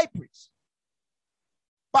is a high priest.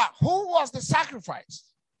 But who was the sacrifice?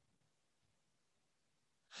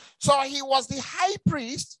 So he was the high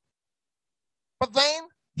priest, but then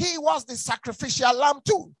he was the sacrificial lamb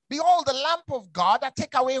too. Behold, the Lamb of God that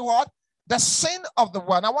take away what? The sin of the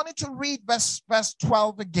world. I want you to read verse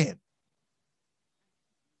 12 again.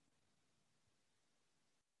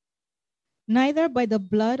 Neither by the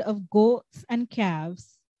blood of goats and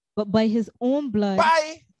calves, but by his own blood.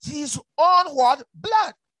 By his own what?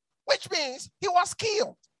 Blood. Which means he was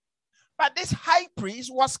killed. But this high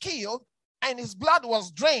priest was killed and his blood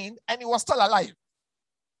was drained and he was still alive.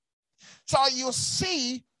 So you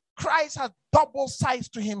see, Christ has double sides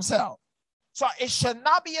to himself. So it should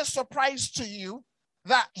not be a surprise to you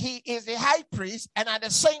that he is a high priest and at the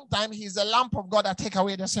same time he's the Lamb of God that take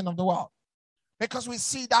away the sin of the world. Because we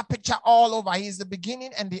see that picture all over. He's the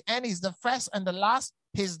beginning and the end. He's the first and the last.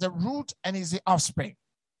 He's the root and he's the offspring.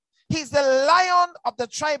 He's the Lion of the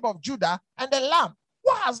tribe of Judah and the Lamb.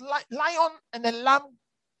 What has lion and the lamb?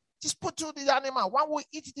 Just put two the animal. One will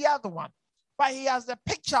eat the other one. But he has the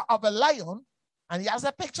picture of a lion and he has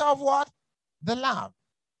the picture of what? The Lamb.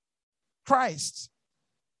 Christ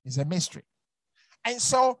is a mystery. And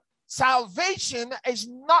so salvation is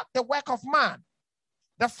not the work of man.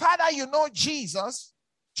 The fact that you know Jesus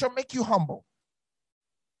should make you humble.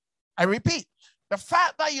 I repeat, the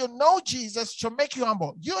fact that you know Jesus should make you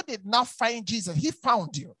humble. You did not find Jesus. He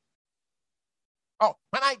found you. Oh,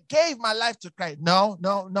 when I gave my life to Christ. No.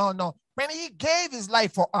 When he gave his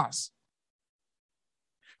life for us.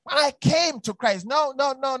 When I came to Christ. No.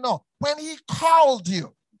 When he called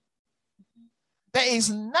you. There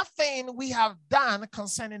is nothing we have done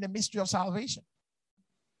concerning the mystery of salvation.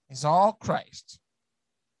 It's all Christ.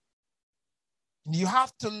 You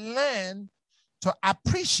have to learn to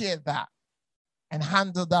appreciate that and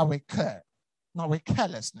handle that with care, not with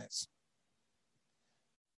carelessness.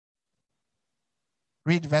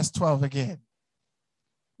 Read verse 12 again.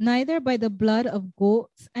 Neither by the blood of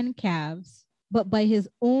goats and calves, but by his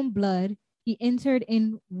own blood he entered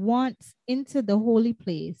in once into the holy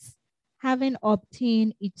place, having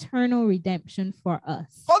obtained eternal redemption for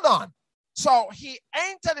us. Hold on. So he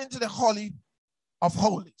entered into the Holy of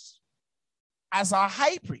Holies as our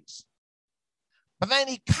high priest. But then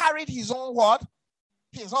he carried his own what?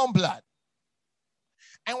 His own blood.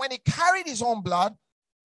 And when he carried his own blood,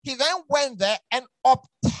 he then went there and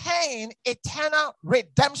obtained eternal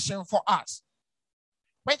redemption for us,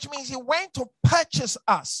 which means he went to purchase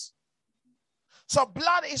us. So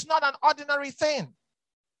blood is not an ordinary thing.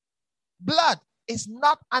 Blood is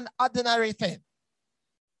not an ordinary thing.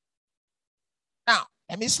 Now,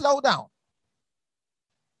 let me slow down.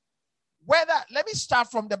 Let me start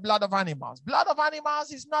from the blood of animals. Blood of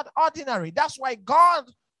animals is not ordinary. That's why God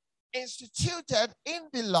instituted in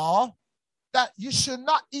the law that you should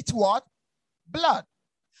not eat what? Blood.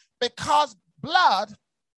 Because blood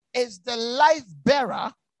is the life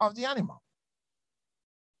bearer of the animal.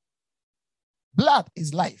 Blood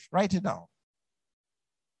is life. Write it down.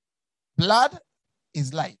 Blood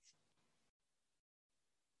is life.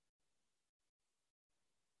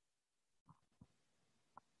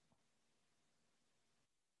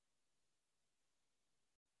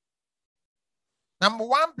 Number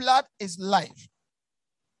one, blood is life.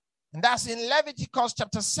 And that's in Leviticus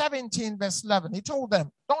chapter 17, verse 11. He told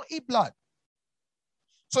them, don't eat blood.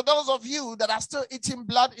 So those of you that are still eating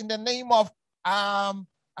blood in the name of,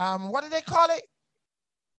 what do they call it?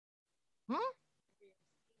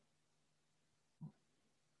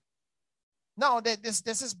 No,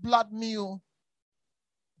 this is blood meal,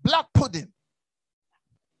 blood pudding.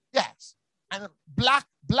 Yes, and black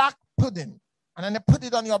pudding. And then they put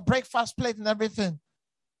it on your breakfast plate and everything.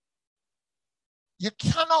 You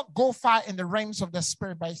cannot go far in the realms of the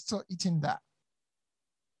spirit by still eating that.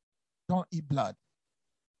 Don't eat blood.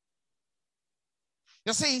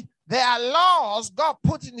 You see, there are laws God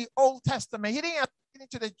put in the Old Testament. He didn't give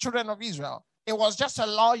it to the children of Israel. It was just a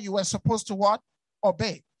law you were supposed to what?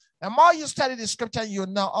 Obey. The more you study the scripture, you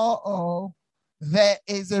know, there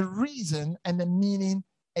is a reason and a meaning,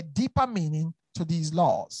 a deeper meaning to these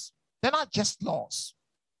laws. They're not just laws.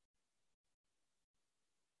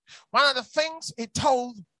 One of the things it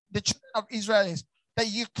told the children of Israel is that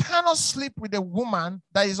you cannot sleep with a woman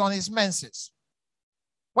that is on his menses.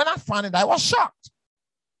 When I found it, I was shocked.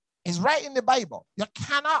 It's right in the Bible. You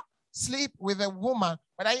cannot sleep with a woman,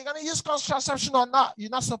 whether you're going to use contraception or not, you're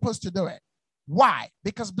not supposed to do it. Why?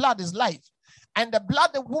 Because blood is life. And the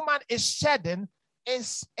blood the woman is shedding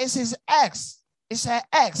is his eggs. It's her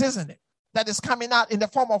eggs, isn't it? That is coming out in the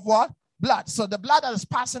form of what? Blood. So the blood that is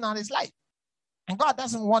passing on is life. And God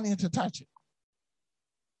doesn't want you to touch it.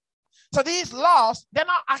 So these laws, they're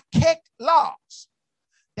not archaic laws.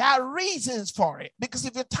 There are reasons for it. Because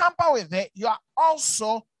if you tamper with it, you are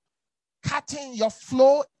also cutting your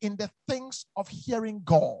flow in the things of hearing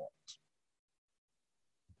God.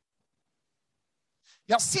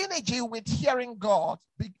 Your synergy with hearing God,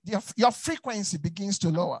 your frequency begins to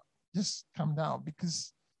lower. Just come down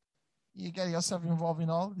because you get yourself involved in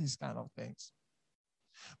all these kind of things.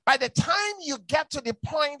 By the time you get to the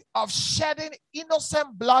point of shedding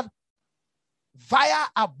innocent blood via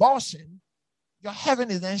abortion, your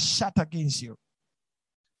heaven is then shut against you.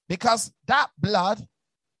 Because that blood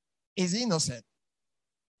is innocent.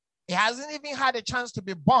 It hasn't even had a chance to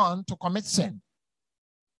be born to commit sin.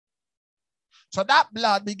 So that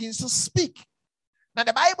blood begins to speak. Now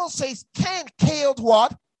the Bible says Cain killed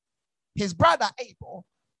what? His brother Abel.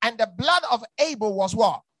 And the blood of Abel was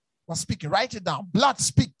what? Was speaking. Write it down. Blood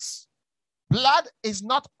speaks. Blood is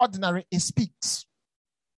not ordinary. It speaks.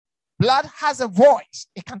 Blood has a voice.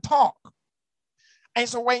 It can talk. And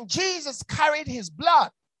so when Jesus carried his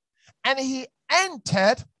blood and he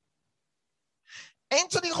entered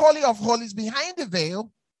into the Holy of Holies behind the veil,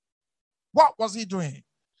 what was he doing?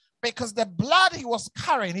 Because the blood he was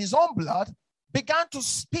carrying, his own blood, began to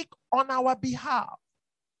speak on our behalf.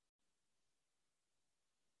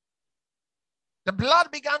 The blood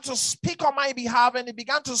began to speak on my behalf and it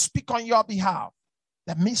began to speak on your behalf.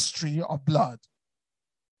 The mystery of blood.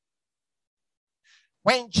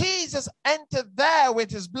 When Jesus entered there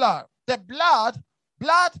with his blood, the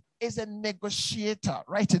blood is a negotiator.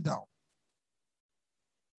 Write it down.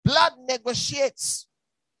 Blood negotiates.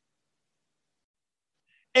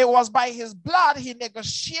 It was by his blood he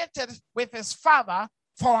negotiated with his Father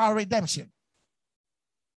for our redemption.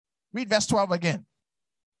 Read verse 12 again.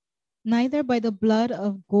 neither by the blood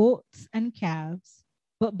of goats and calves,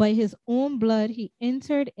 but by his own blood he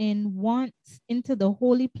entered in once into the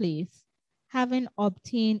holy place, having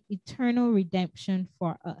obtained eternal redemption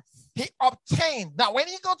for us. He obtained. Now, when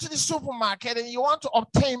you go to the supermarket and you want to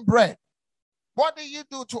obtain bread, what do you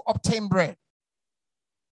do to obtain bread?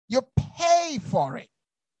 You pay for it.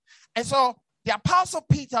 And so the Apostle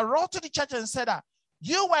Peter wrote to the church and said that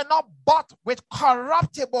you were not bought with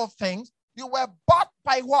corruptible things. You were bought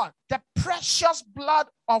by what? The precious blood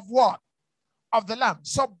of what? Of the Lamb.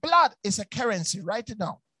 So blood is a currency. Write it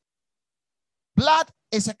down. Blood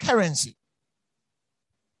is a currency.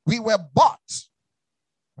 We were bought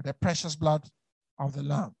with the precious blood of the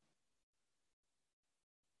Lamb.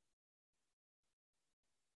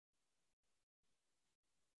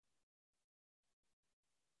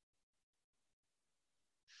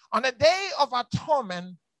 On the day of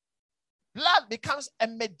atonement, blood becomes a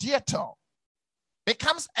mediator,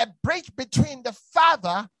 becomes a bridge between the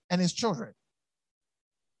Father and his children.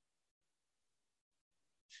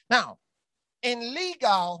 Now, in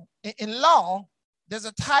law, there's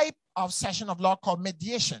a type of session of law called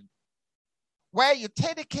mediation, where you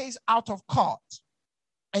take the case out of court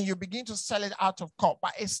and you begin to sell it out of court,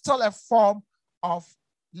 but it's still a form of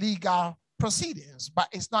legal proceedings, but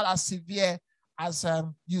it's not as severe as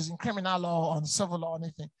using criminal law or civil law or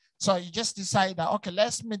anything. So you just decide that, okay,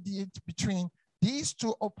 let's mediate between these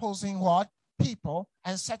two opposing what? People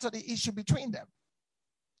and settle the issue between them.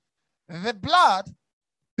 The blood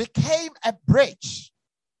became a bridge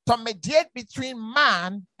to mediate between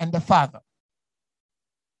man and the Father.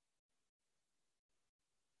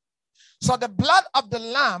 So the blood of the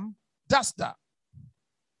Lamb does that.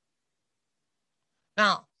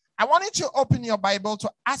 Now, I want you to open your Bible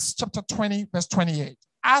to Acts chapter 20, verse 28.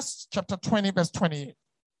 Acts chapter 20, verse 28.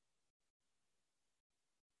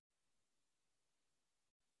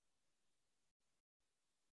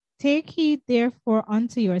 Take heed therefore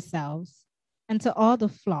unto yourselves and to all the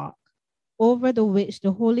flock, over the which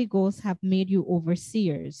the Holy Ghost hath made you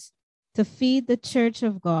overseers, to feed the church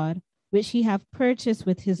of God, which he hath purchased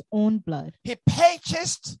with his own blood. He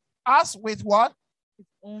purchased us with what? His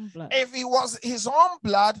own blood. If it was his own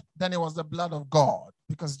blood, then it was the blood of God,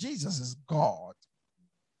 because Jesus is God.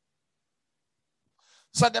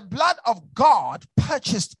 So the blood of God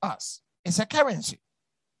purchased us. It's a currency.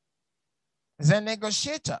 It's a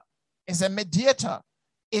negotiator. It's a mediator.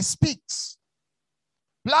 It speaks.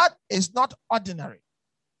 Blood is not ordinary.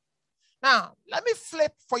 Now, let me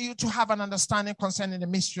flip for you to have an understanding concerning the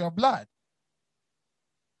mystery of blood.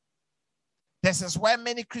 This is where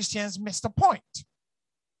many Christians miss the point.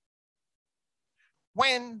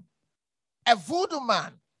 When a voodoo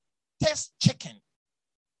man tastes chicken,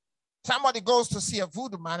 somebody goes to see a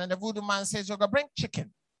voodoo man and the voodoo man says, you're going to bring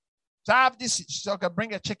chicken. So I have this, so okay,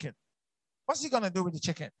 bring a chicken. What's he going to do with the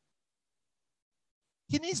chicken?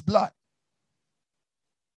 He needs blood.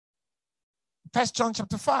 1 John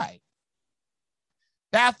chapter 5.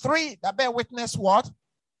 There are three that bear witness what?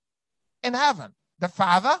 In heaven. The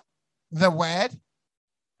Father, the Word,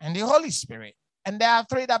 and the Holy Spirit. And there are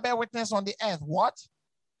three that bear witness on the earth. What?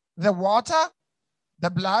 The water, the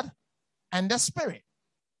blood, and the Spirit.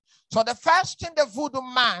 So the first thing the voodoo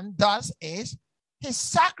man does is he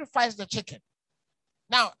sacrifices the chicken.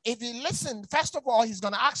 Now, if you listen, first of all, he's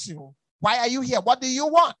going to ask you, why are you here? What do you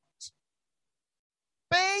want?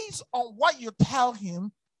 Based on what you tell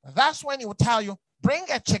him, that's when he will tell you, bring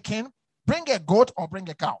a chicken, bring a goat, or bring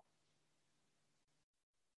a cow.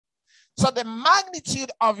 So the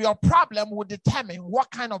magnitude of your problem will determine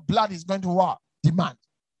what kind of blood he's going to demand.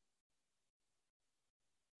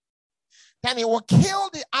 Then he will kill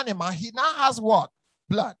the animal. He now has what?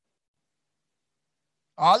 Blood.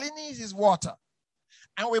 All he needs is water.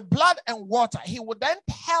 And with blood and water, he will then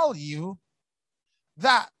tell you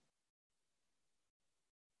that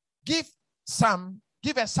give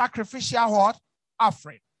a sacrificial what?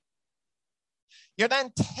 Offering. You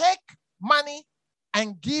then take money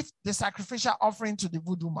and give the sacrificial offering to the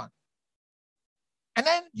voodoo man. And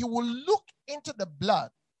then you will look into the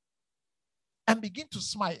blood and begin to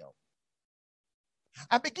smile.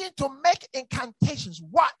 And begin to make incantations.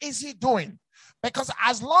 What is he doing? Because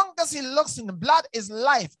as long as he looks in the blood is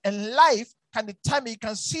life, and life can determine, he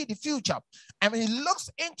can see the future. And when he looks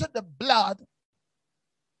into the blood,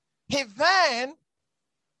 he then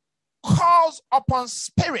calls upon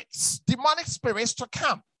spirits, demonic spirits to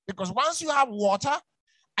come. Because once you have water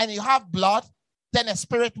and you have blood, then a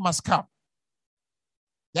spirit must come.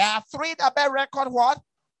 There are three that bear record what?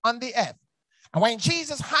 On the earth. And when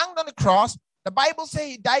Jesus hung on the cross, the Bible says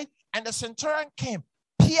he died, and the centurion came,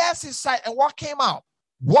 pierced his side, and what came out?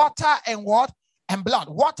 Water and what? and blood.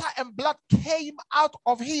 Water and blood came out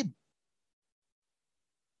of him.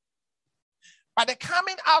 By the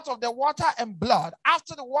coming out of the water and blood,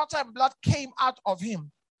 after the water and blood came out of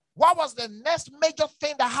him, what was the next major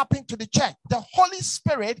thing that happened to the church? The Holy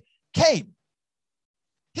Spirit came.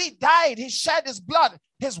 He died. He shed his blood.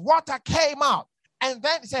 His water came out. And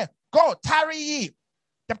then he said, go, tarry ye.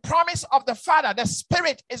 The promise of the Father, the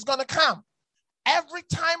Spirit is going to come. Every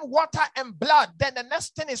time water and blood, then the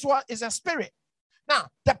next thing is what? Is a spirit. Now,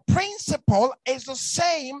 the principle is the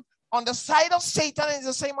same on the side of Satan and is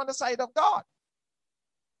the same on the side of God.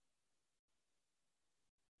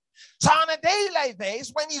 So on a day like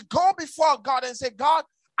this, when you go before God and say, God,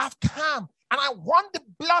 I've come and I want the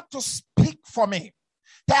blood to speak for me.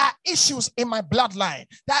 There are issues in my bloodline.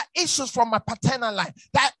 There are issues from my paternal line.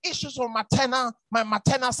 There are issues from my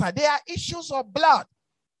maternal side. There are issues of blood.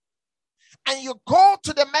 And you go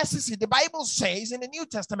to the mercy seat. The Bible says in the New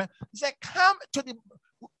Testament, it said, come to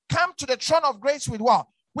the throne of grace with what?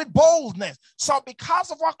 With boldness. So because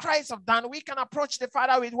of what Christ have done, we can approach the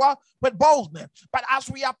Father with what? With boldness. But as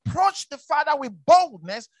we approach the Father with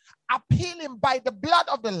boldness, appealing by the blood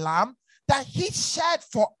of the Lamb that he shed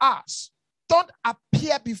for us, don't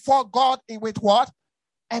appear before God with what?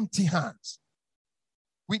 Empty hands.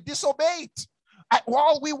 We disobeyed.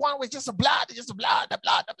 All we want was just the blood, the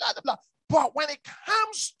blood. But when it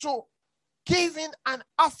comes to giving an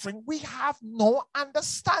offering, we have no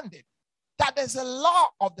understanding that there's a law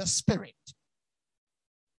of the Spirit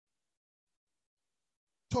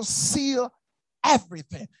to seal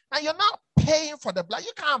everything. Now, you're not paying for the blood.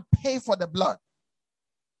 You can't pay for the blood.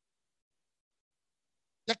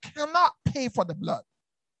 You cannot pay for the blood.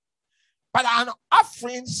 But an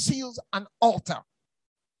offering seals an altar.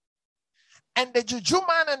 And the juju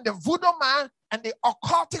man and the voodoo man and the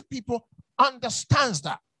occultic people understands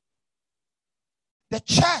that. The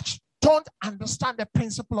church don't understand the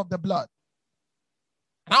principle of the blood.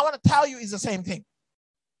 And I want to tell you it's the same thing.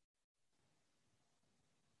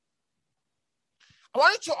 I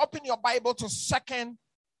want you to open your Bible to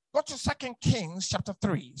go to 2 Kings chapter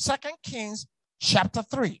 3. 2 Kings chapter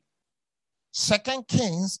 3. 2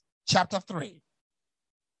 Kings chapter 3.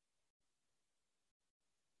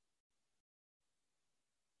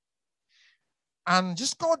 And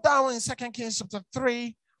just go down in 2 Kings chapter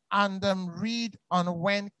 3 and read on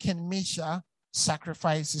when King Misha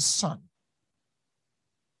sacrificed his son.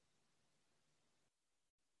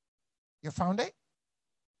 You found it?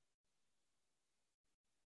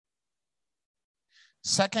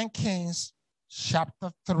 2 Kings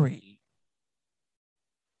chapter 3.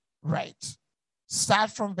 Right.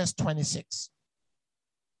 Start from verse 26.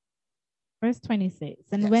 Verse 26.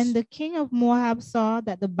 And Yes. when the king of Moab saw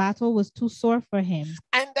that the battle was too sore for him.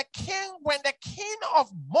 And when the king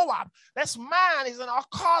of Moab, this man is an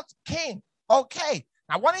occult king. Okay.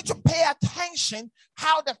 I want you to pay attention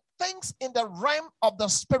how the things in the realm of the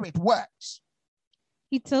spirit works.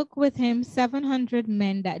 He took with him 700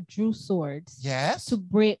 men that drew swords. Yes. To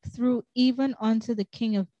break through even unto the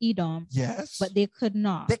king of Edom. Yes. But they could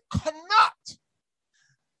not. They could not.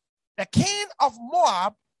 The king of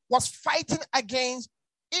Moab was fighting against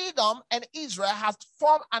Edom, and Israel has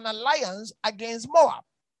formed an alliance against Moab.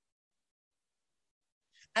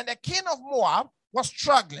 And the king of Moab was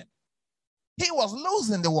struggling. He was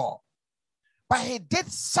losing the war. But he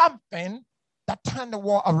did something that turned the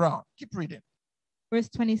war around. Keep reading. Verse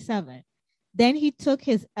 27. Then he took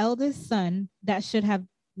his eldest son that should have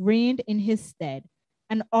reigned in his stead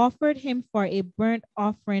and offered him for a burnt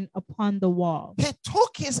offering upon the wall. He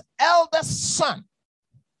took his eldest son.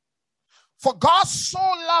 For God so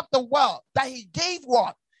loved the world that he gave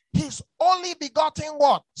what? His only begotten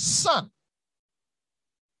what? Son.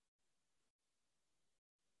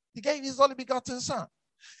 He gave his only begotten son.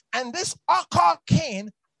 And this occult king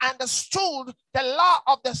understood the law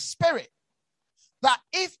of the spirit. That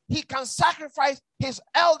if he can sacrifice his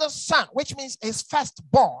eldest son, which means his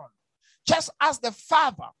firstborn, just as the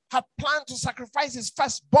father had planned to sacrifice his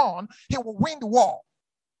firstborn, he will win the war.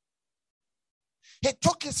 He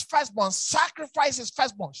took his firstborn, sacrificed his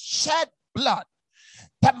firstborn, shed blood.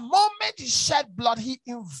 The moment he shed blood, he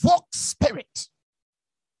invoked spirit.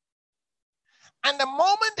 And the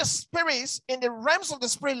moment the spirits in the realms of the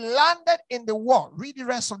spirit landed in the war, read the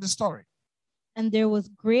rest of the story. And there was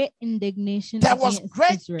great indignation There was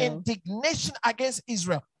great Israel. indignation against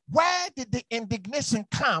Israel. Where did the indignation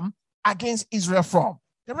come against Israel from?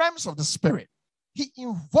 The realms of the spirit. He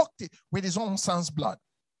invoked it with his own son's blood.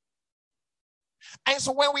 And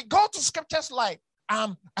so when we go to scriptures like,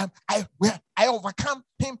 I overcome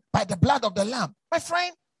him by the blood of the Lamb. My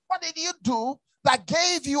friend, what did you do that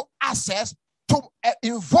gave you access to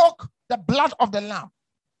invoke the blood of the Lamb.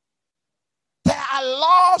 There are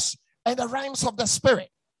laws in the realms of the Spirit.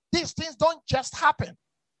 These things don't just happen.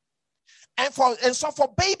 And so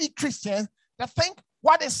for baby Christians, they think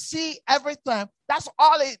what they see every time, that's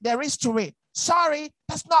all there is to it. Sorry,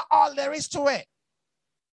 that's not all there is to it.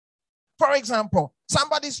 For example,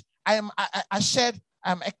 I shared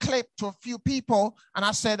a clip to a few people, and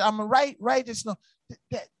I said, right, it's not.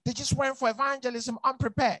 They just went for evangelism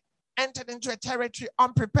unprepared, entered into a territory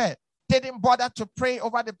unprepared. They didn't bother to pray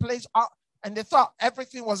over the place, and they thought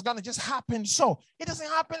everything was going to just happen. So it doesn't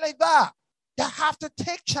happen like that. You have to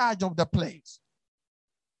take charge of the place.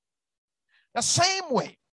 The same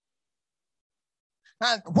way.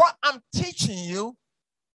 And what I'm teaching you,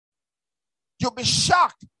 you'll be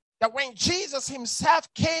shocked that when Jesus himself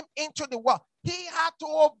came into the world, he had to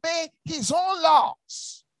obey his own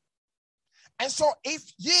laws. And so if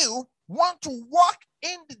you want to walk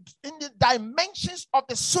in the dimensions of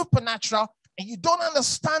the supernatural and you don't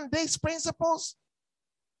understand these principles,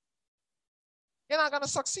 you're not going to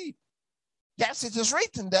succeed. Yes, it is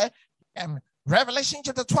written there. Revelation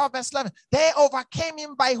chapter 12, verse 11. They overcame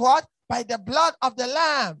him by what? By the blood of the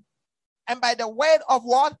Lamb and by the word of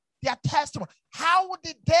what? Their testimony. How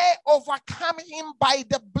did they overcome him? By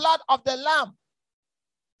the blood of the Lamb.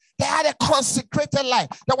 They had a consecrated life.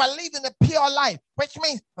 They were living a pure life, which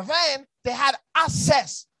means then they had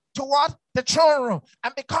access to what? The throne room.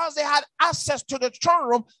 And because they had access to the throne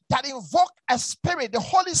room, that invoked a spirit, the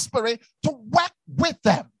Holy Spirit, to work with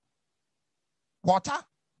them. Water,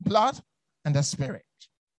 blood, and the Spirit.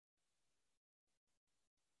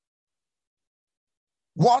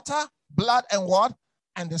 Water, blood, and what?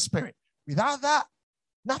 And the Spirit. Without that,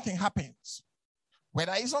 nothing happens.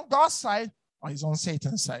 Whether it's on God's side or it's on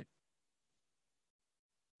Satan's side.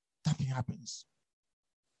 Nothing happens.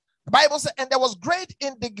 The Bible says, and there was great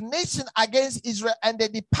indignation against Israel, and they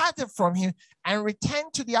departed from him and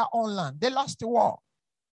returned to their own land. They lost the war.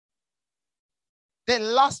 They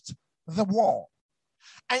lost the war.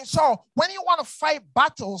 And so when you want to fight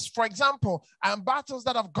battles, for example, battles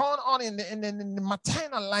that have gone on in the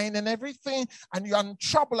maternal line and everything, and you're in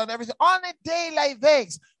trouble and everything, on a day like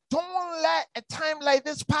this, don't let a time like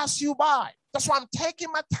this pass you by. That's why I'm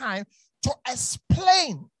taking my time to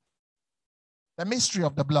explain the mystery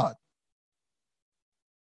of the blood.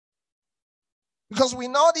 Because we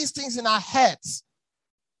know these things in our heads,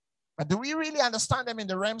 but do we really understand them in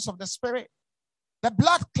the realms of the Spirit? The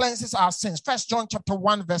blood cleanses our sins. 1 John chapter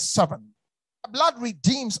 1, verse 7. The blood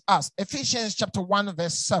redeems us. Ephesians chapter 1,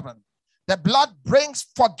 verse 7. The blood brings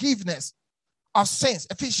forgiveness of sins.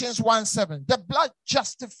 Ephesians 1, 7. The blood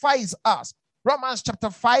justifies us. Romans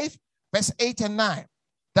chapter 5, verse 8 and 9.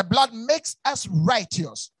 The blood makes us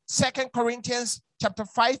righteous. 2 Corinthians chapter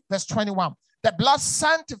 5, verse 21. The blood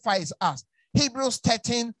sanctifies us. Hebrews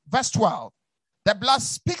 13, verse 12. The blood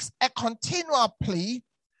speaks a continual plea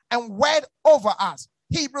and word over us.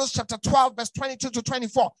 Hebrews chapter 12, verse 22 to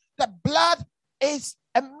 24. The blood is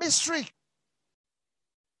a mystery.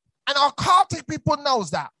 And occultic people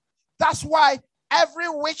knows that. That's why every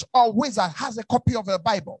witch or wizard has a copy of the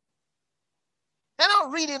Bible. They're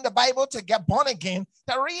not reading the Bible to get born again.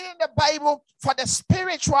 They're reading the Bible for the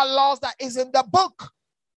spiritual laws that is in the book,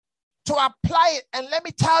 to apply it. And let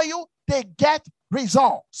me tell you, they get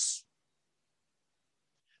results.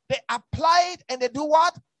 They apply it and they do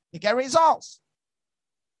what? They get results.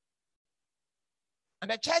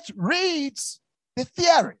 And the church reads the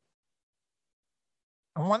theory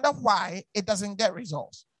and wonder why it doesn't get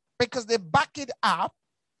results. Because they back it up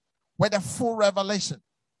with a full revelation.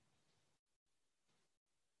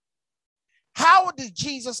 How did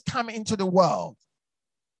Jesus come into the world?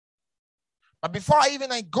 But before I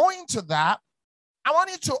go into that, I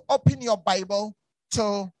want you to open your Bible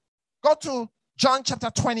to go to John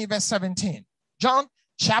chapter 20, verse 17. John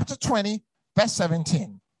chapter 20, verse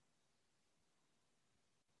 17.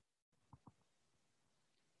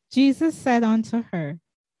 Jesus said unto her,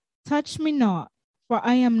 touch me not, for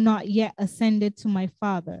I am not yet ascended to my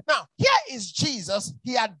Father. Now, here is Jesus.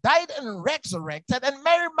 He had died and resurrected, and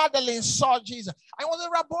Mary Magdalene saw Jesus. I was a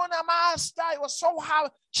Rabboni Master. It was so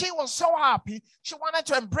happy. She was so happy. She wanted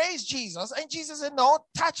to embrace Jesus. And Jesus said, no,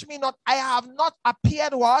 touch me not. I have not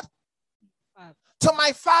appeared what? To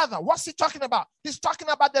my Father. What's he talking about? He's talking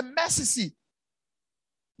about the mercy seat.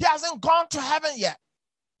 He hasn't gone to heaven yet.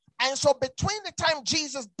 And so between the time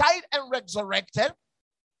Jesus died and resurrected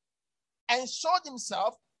and showed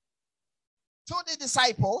himself to the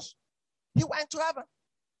disciples, he went to heaven.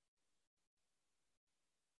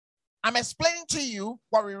 I'm explaining to you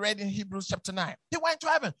what we read in Hebrews chapter 9. He went to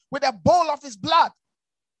heaven with a bowl of his blood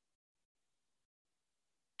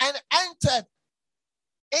and entered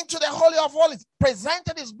into the Holy of Holies,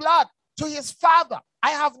 presented his blood to his Father.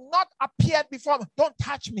 I have not appeared before him. Don't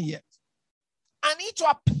touch me yet. I need to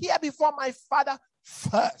appear before my Father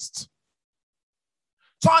first.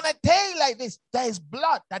 So on a day like this, there is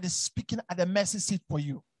blood that is speaking at the mercy seat for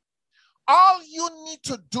you. All you need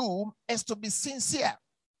to do is to be sincere.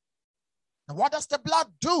 And what does the blood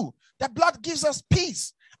do? The blood gives us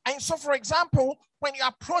peace. And so, for example, when you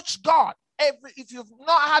approach God, if you've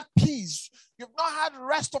not had peace, you've not had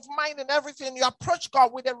rest of mind and everything, you approach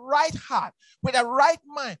God with the right heart, with the right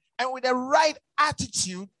mind, and with the right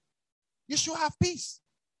attitude, you should have peace.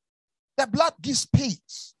 The blood gives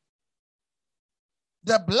peace.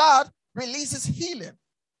 The blood releases healing.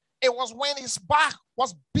 It was when his back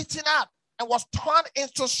was beaten up and was torn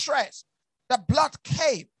into shreds. The blood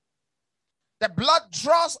came. The blood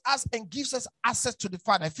draws us and gives us access to the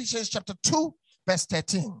Father. Ephesians chapter 2, verse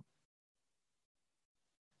 13.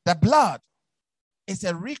 The blood is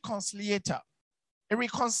a reconciliator. It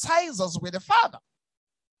reconciles us with the Father.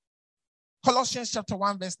 Colossians chapter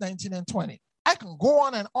 1, verse 19 and 20. I can go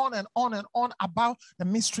on and on and on and on about the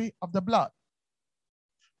mystery of the blood.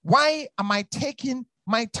 Why am I taking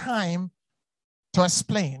my time to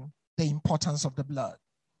explain the importance of the blood?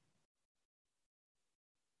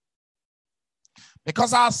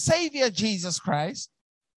 Because our Savior Jesus Christ,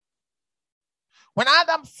 when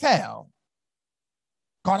Adam fell,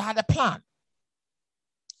 God had a plan.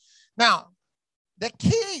 Now, the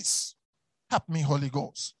keys, help me, Holy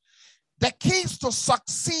Ghost. The keys to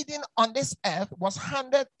succeeding on this earth was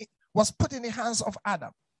put in the hands of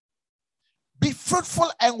Adam. Be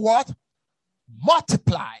fruitful and what?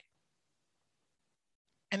 Multiply.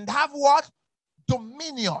 And have what?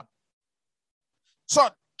 Dominion. So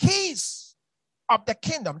keys of the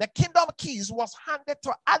kingdom keys was handed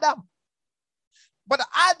to Adam. But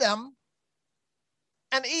Adam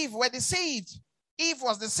and Eve were deceived. Eve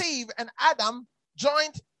was deceived and Adam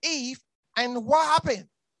joined Eve. And what happened?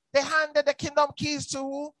 They handed the kingdom keys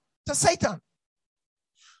to Satan.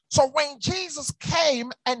 So when Jesus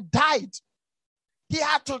came and died, he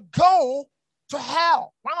had to go to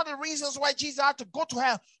hell. One of the reasons why Jesus had to go to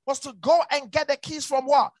hell was to go and get the keys from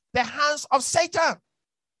what? The hands of Satan.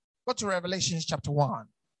 Go to Revelation chapter 1.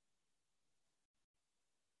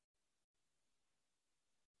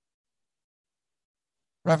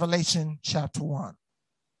 Revelation chapter 1.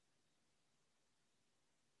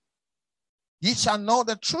 Ye shall know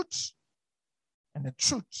the truth, and the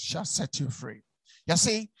truth shall set you free. You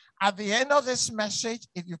see, at the end of this message,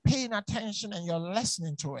 if you're paying attention and you're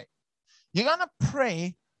listening to it, you're going to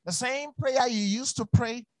pray the same prayer you used to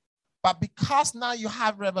pray, but because now you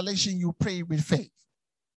have revelation, you pray with faith.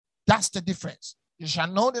 That's the difference. You shall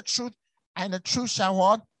know the truth, and the truth shall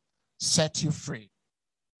what? Set you free.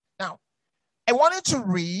 Now, I wanted to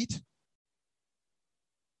read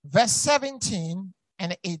verse 17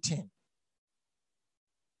 and 18.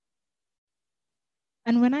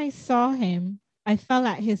 And when I saw him, I fell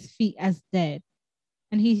at his feet as dead.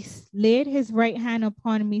 And he laid his right hand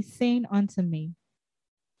upon me, saying unto me,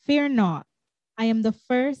 Fear not, I am the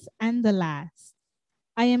first and the last.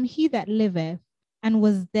 I am he that liveth and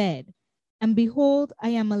was dead, and behold, I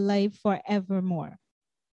am alive forevermore.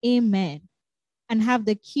 Amen. And have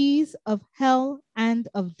the keys of hell and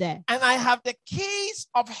of death. And I have the keys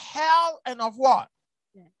of hell and of what?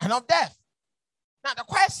 Death. And of death. Now the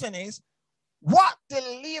question is, what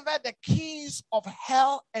delivered the keys of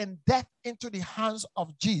hell and death into the hands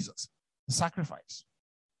of Jesus? The sacrifice.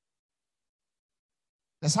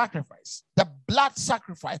 The sacrifice. The blood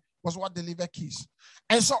sacrifice was what delivered keys.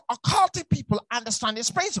 And so occultic people understand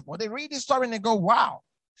this principle. They read this story and they go, wow.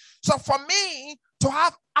 So for me to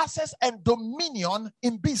have access and dominion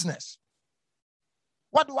in business,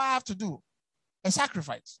 what do I have to do? A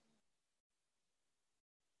sacrifice.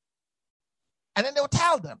 And then they'll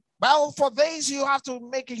tell them, well, for this, you have to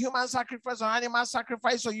make a human sacrifice or animal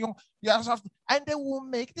sacrifice, or you have to, and they will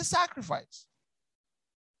make the sacrifice.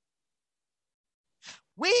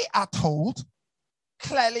 We are told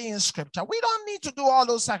clearly in scripture, we don't need to do all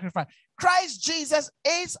those sacrifices. Christ Jesus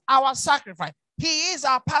is our sacrifice. He is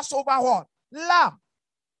our Passover what? Lamb.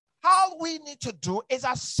 All we need to do is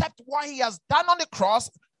accept what he has done on the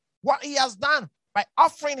cross, what he has done by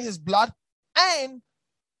offering his blood, and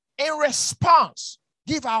in response,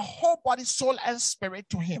 give our whole body, soul, and spirit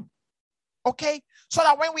to him. Okay? So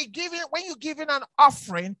that when you give in an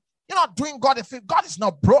offering, you're not doing God a favor. God is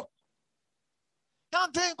not broke. You're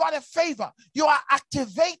not doing God a favor. You are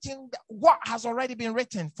activating what has already been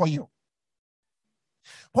written for you.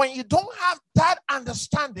 When you don't have that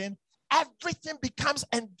understanding, everything becomes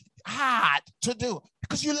hard to do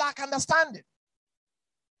because you lack understanding.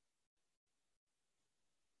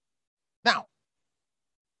 Now,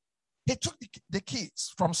 he took the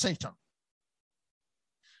keys from Satan.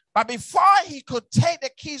 But before he could take the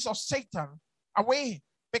keys of Satan away,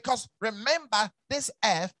 because remember, this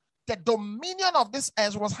earth, the dominion of this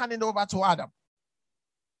earth was handed over to Adam.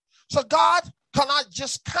 So God cannot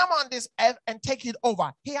just come on this earth and take it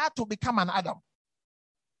over. He had to become an Adam.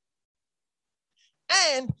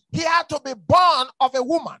 And he had to be born of a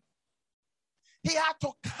woman. He had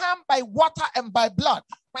to come by water and by blood.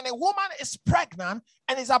 When a woman is pregnant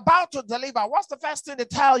and is about to deliver, what's the first thing they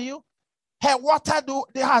tell you? Her water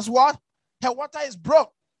has what? Her water is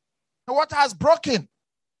broke. Her water has broken.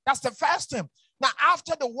 That's the first thing. Now,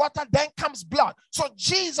 after the water, then comes blood. So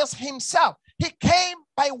Jesus himself, he came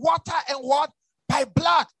by water and what? By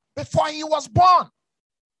blood before he was born.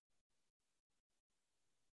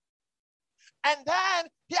 And then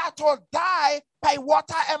he had to die by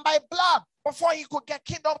water and by blood before he could get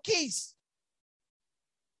kingdom keys.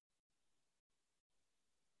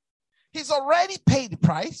 He's already paid the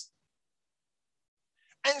price.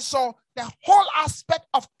 And so the whole aspect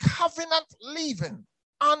of covenant living,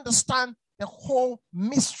 understand the whole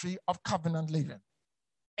mystery of covenant living.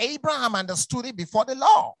 Abraham understood it before the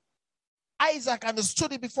law. Isaac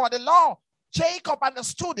understood it before the law. Jacob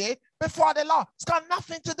understood it before the law. It's got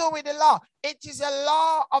nothing to do with the law. It is a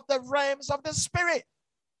law of the realms of the spirit.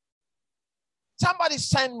 Somebody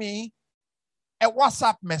sent me a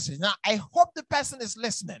WhatsApp message. Now, I hope the person is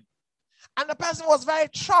listening. And the person was very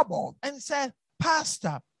troubled and said,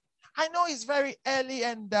 Pastor, I know it's very early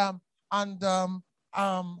and I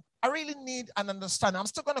really need an understanding. I'm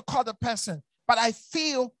still going to call the person, but I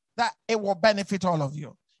feel that it will benefit all of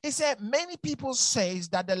you. He said, many people say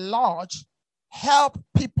that the lodge help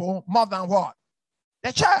people more than what?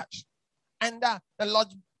 The church. And the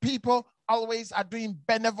lodge people always are doing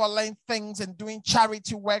benevolent things and doing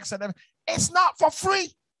charity works and everything. It's not for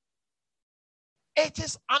free. It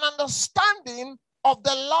is an understanding of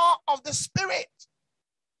the law of the spirit.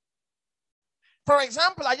 For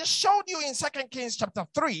example, I just showed you in 2 Kings chapter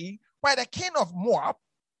 3, where the king of Moab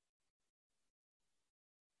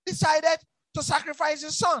decided to sacrifice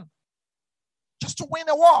his son just to win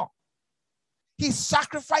a war. He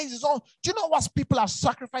sacrificed his own. Do you know what people have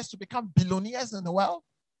sacrificed to become billionaires in the world?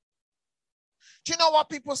 Do you know what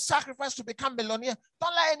people sacrifice to become billionaires?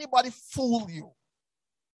 Don't let anybody fool you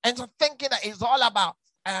into thinking that it's all about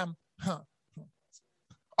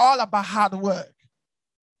hard work.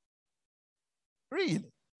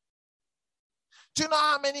 Really? Do you know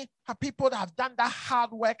how many people that have done that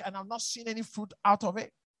hard work and have not seen any fruit out of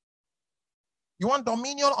it? You want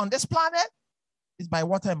dominion on this planet? It's by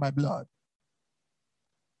water and by blood.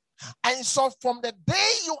 And so from the day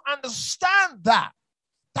you understand that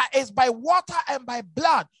is by water and by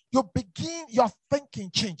blood, your thinking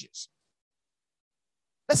changes.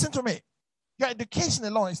 Listen to me. Your education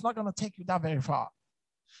alone is not going to take you that very far.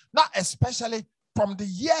 Not especially from the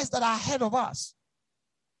years that are ahead of us.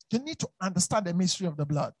 You need to understand the mystery of the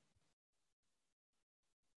blood.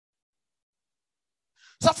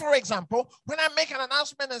 So, for example, when I make an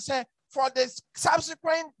announcement and say, for the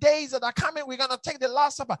subsequent days that are coming, we're going to take the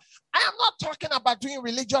Last Supper. I am not talking about doing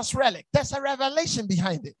religious relic. There's a revelation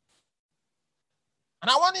behind it.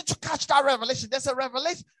 And I want you to catch that revelation. There's a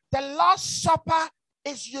revelation. The Last Supper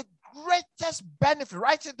is your greatest benefit.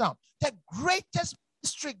 Write it down. The greatest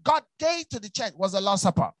mystery God gave to the church was the Last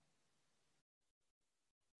Supper.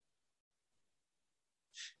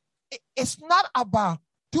 It's not about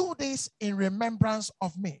do this in remembrance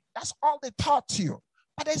of me. That's all they taught you.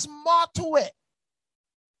 But there's more to it.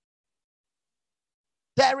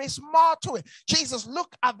 There is more to it. Jesus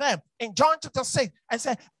looked at them in John chapter 6 and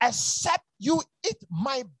said, except you eat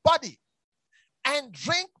my body and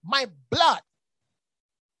drink my blood,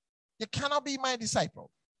 you cannot be my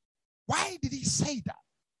disciple. Why did he say that?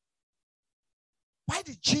 Why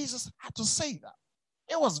did Jesus have to say that?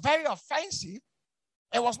 It was very offensive.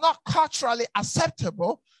 It was not culturally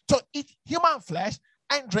acceptable to eat human flesh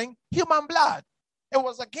and drink human blood. It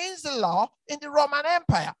was against the law in the Roman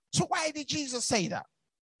Empire. So why did Jesus say that?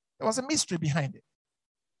 There was a mystery behind it.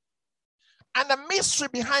 And the mystery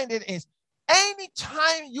behind it is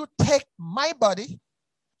anytime you take my body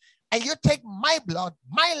and you take my blood,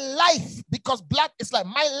 my life, because blood is like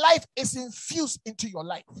my life is infused into your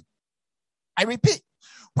life. I repeat,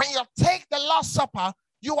 when you take the Last Supper,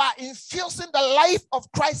 you are infusing the life of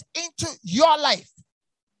Christ into your life.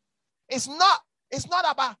 It's not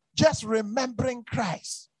about just remembering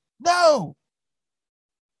Christ. No.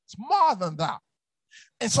 It's more than that.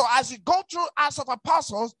 And so as you go through Acts of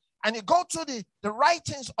Apostles and you go through the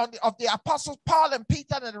writings of the apostles Paul and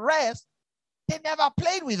Peter and the rest, they never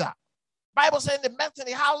played with that. Bible saying they met in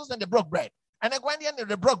the houses and they broke bread. And then when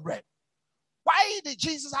they broke bread. Why did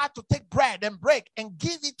Jesus have to take bread and break and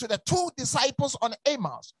give it to the two disciples on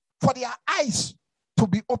Emmaus? For their eyes to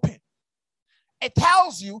be open. It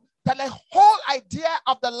tells you that the whole idea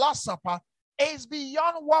of the Lord's Supper is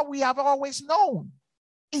beyond what we have always known.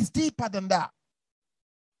 It's deeper than that.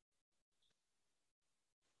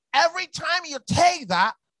 Every time you take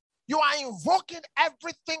that, you are invoking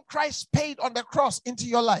everything Christ paid on the cross into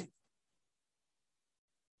your life.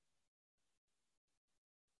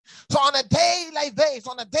 So on a day like this,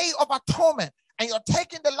 on a day of atonement, and you're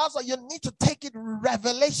taking the Lord's Supper, you need to take it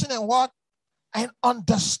revelation and what? And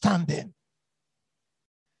understanding.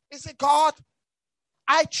 You say, God,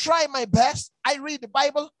 I try my best. I read the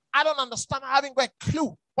Bible. I don't understand. I haven't got a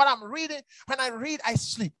clue what I'm reading. When I read, I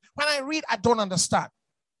sleep. When I read, I don't understand.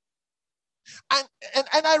 And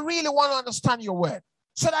I really want to understand your word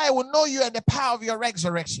so that I will know you and the power of your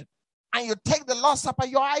resurrection. And you take the Lord's Supper,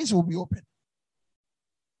 your eyes will be open.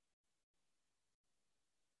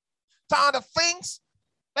 Some of the things,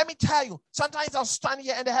 let me tell you, sometimes I'll stand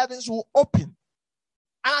here and the heavens will open. And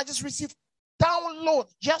I just receive download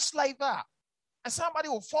just like that. And somebody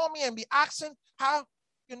will phone me and be asking how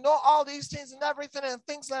you know all these things and everything and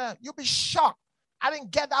things like that. You'll be shocked. I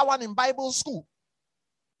didn't get that one in Bible school.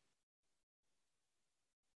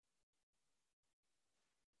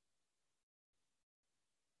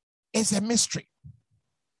 It's a mystery.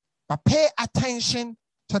 But pay attention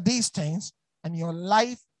to these things and your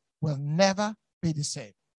life will never be the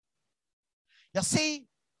same. You see,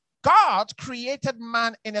 God created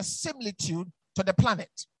man in a similitude to the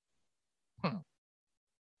planet.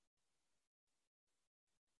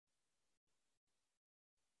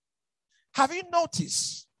 Have you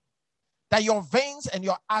noticed that your veins and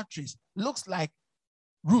your arteries looks like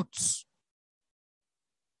roots?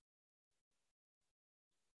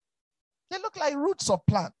 They look like roots of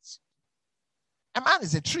plants. A man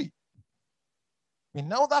is a tree. We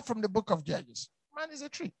know that from the book of Judges. Man is a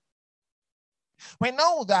tree. We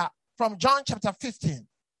know that from John chapter 15.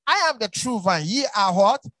 I am the true vine. Ye are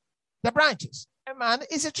what? The branches. A man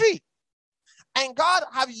is a tree. And God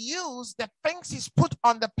have used the things he's put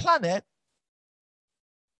on the planet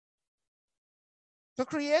to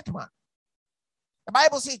create man. The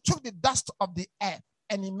Bible says he took the dust of the earth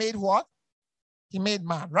and he made what? He made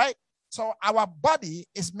man, right? So our body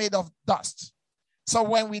is made of dust. So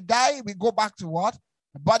when we die, we go back to what?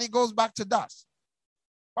 The body goes back to dust.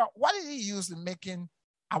 But what did he use in making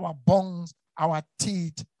our bones, our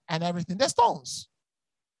teeth, and everything? The stones.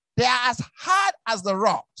 They are as hard as the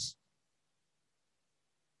rocks.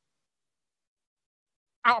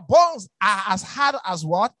 Our bones are as hard as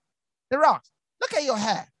what? The rocks. Look at your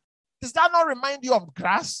hair. Does that not remind you of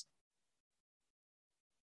grass?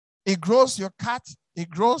 It grows your cat. It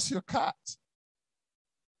grows your cat.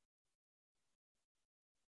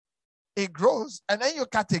 It grows, and then you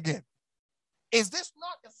cut again. Is this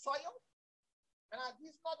not the soil? And are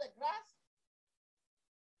these not the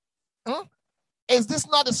grass? Is this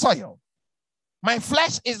not the soil? My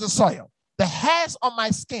flesh is the soil. The hairs on my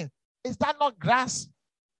skin, is that not grass?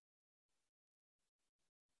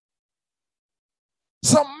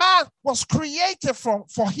 So man was created for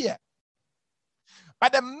here.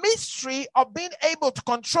 But the mystery of being able to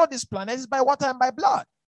control this planet is by water and by blood.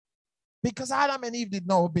 Because Adam and Eve did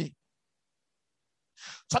not obey.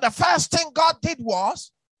 So the first thing God did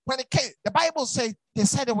was, when it came, the Bible says they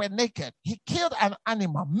said they were naked. He killed an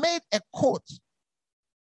animal, made a coat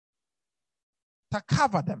to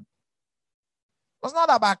cover them. It was not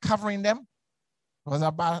about covering them. It was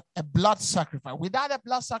about a blood sacrifice. Without a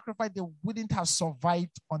blood sacrifice, they wouldn't have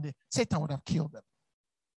survived on the, Satan would have killed them.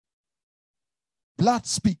 Blood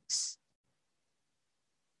speaks.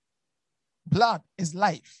 Blood is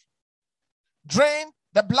life. Drain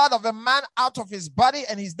the blood of a man out of his body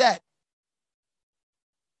and he's dead.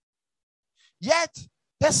 Yet,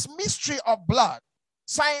 this mystery of blood,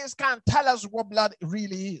 science can't tell us what blood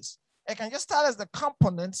really is. It can just tell us the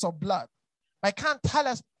components of blood. But it can't tell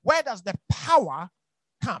us where does the power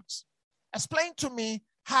comes. Explain to me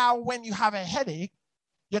how when you have a headache,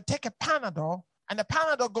 you take a Panadol and the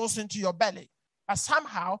Panadol goes into your belly. But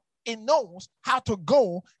somehow it knows how to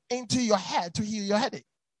go into your head to heal your headache.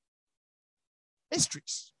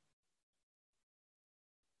 Mysteries.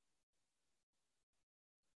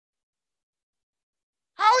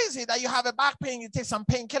 How is it that you have a back pain, you take some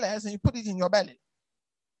painkillers and you put it in your belly?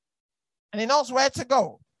 And it knows where to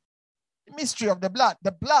go. The mystery of the blood.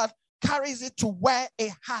 The blood carries it to where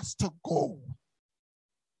it has to go.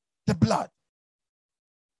 The blood.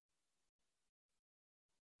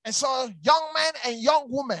 And so young men and young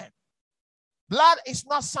women, Blood is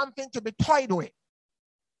not something to be toyed with.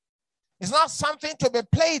 It's not something to be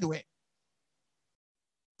played with.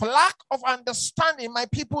 For lack of understanding, my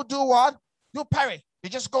people do what? Do perish. They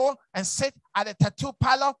just go and sit at a tattoo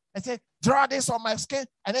parlor and say, draw this on my skin.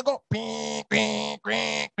 And they go, bing, bing,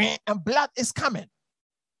 bing, bing, and blood is coming.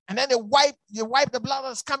 And then they wipe the blood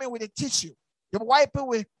that's coming with a tissue. You wipe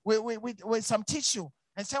it with some tissue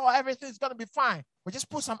and say, well, everything's going to be fine. We just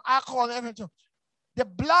put some alcohol and everything. The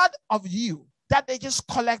blood of you that they just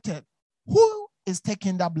collected, who is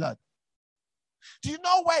taking that blood? Do you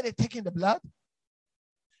know why they're taking the blood?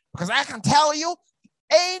 Because I can tell you,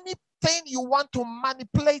 anything you want to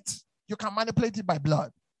manipulate, you can manipulate it by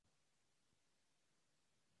blood.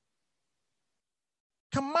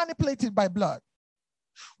 Can manipulate it by blood.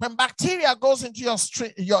 When bacteria goes into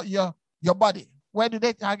your body, where do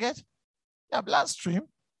they target? Your bloodstream.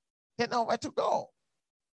 They know where to go.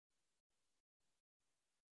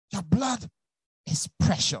 Your blood is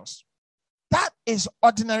precious. That is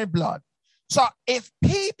ordinary blood. So if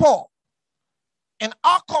people in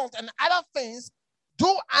occult and other things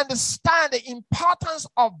do understand the importance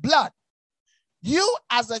of blood, you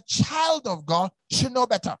as a child of God should know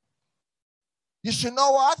better. You should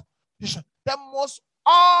know what? The most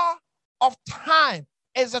awe of time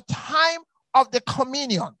is a time of the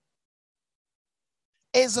communion.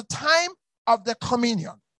 Is a time of the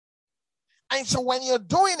communion. And so when you're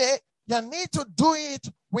doing it, you need to do it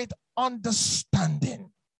with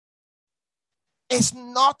understanding. It's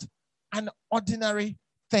not an ordinary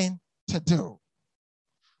thing to do.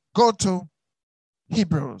 Go to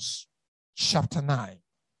Hebrews chapter 9.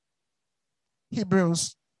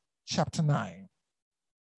 Hebrews chapter 9.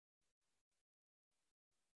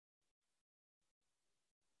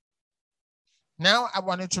 Now I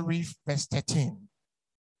wanted to read verse 13.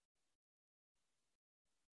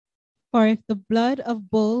 For if the blood of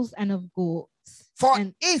bulls and of goats.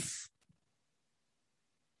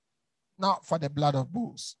 Not for the blood of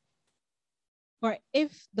bulls. For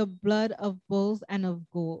if the blood of bulls and of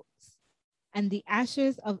goats, and the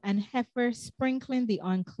ashes of an heifer sprinkling the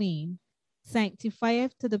unclean,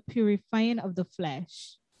 sanctifieth to the purifying of the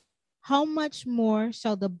flesh, how much more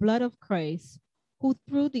shall the blood of Christ, who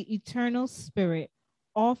through the eternal Spirit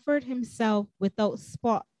offered himself without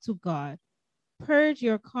spot to God, purge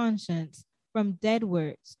your conscience from dead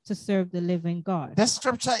works to serve the living God? This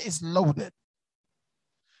scripture is loaded.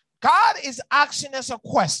 God is asking us a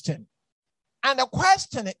question. And the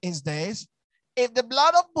question is this: if the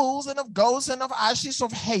blood of bulls and of goats and of ashes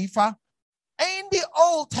of heifer in the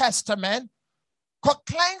Old Testament could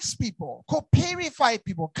cleanse people, could purify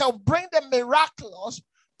people, could bring the miraculous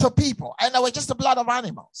to people, and it was just the blood of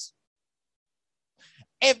animals.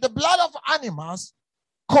 If the blood of animals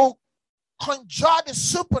could conjure the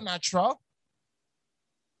supernatural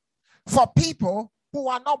for people who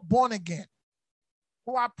are not born again,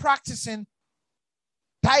 who are practicing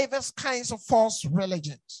diverse kinds of false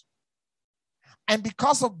religions, and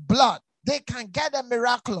because of blood, they can get the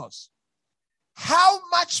miraculous, how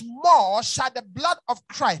much more shall the blood of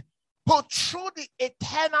Christ, who through the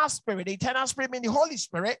eternal Spirit meaning the Holy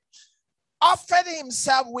Spirit, offered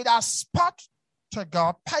himself without spot to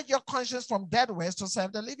God, purge your conscience from dead ways to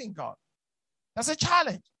serve the living God? That's a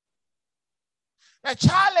challenge. The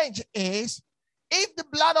challenge is, if the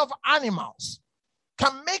blood of animals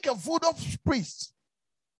can make a voodoo priest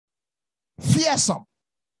fearsome,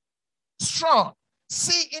 strong,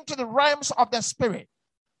 see into the realms of the spirit,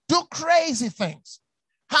 do crazy things,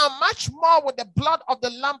 how much more would the blood of the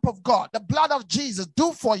Lamb of God, the blood of Jesus,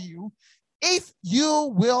 do for you if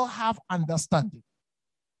you will have understanding?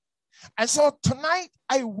 And so tonight,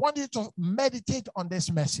 I want you to meditate on this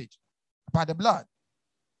message about the blood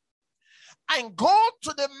and go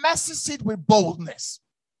to the mercy seat with boldness.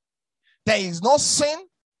 There is no sin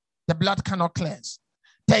the blood cannot cleanse.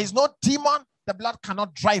 There is no demon the blood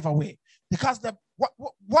cannot drive away. Because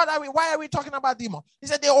why are we talking about demon? He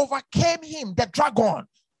said they overcame him, the dragon,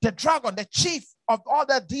 the chief of all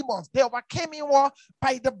the demons. They overcame him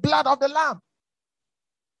by the blood of the Lamb.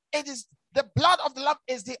 It is the blood of the Lamb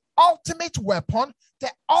is the ultimate weapon,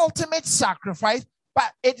 the ultimate sacrifice,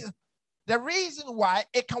 but it is the reason why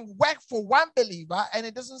it can work for one believer and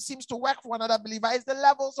it doesn't seem to work for another believer is the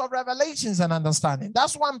levels of revelations and understanding.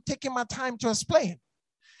 That's why I'm taking my time to explain.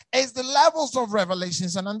 It's the levels of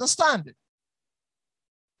revelations and understanding.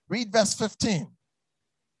 Read verse 15.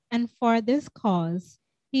 And for this cause,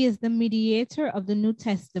 he is the mediator of the New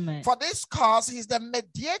Testament. For this cause, he's the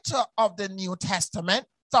mediator of the New Testament.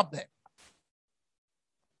 Stop there.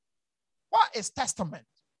 What is testament?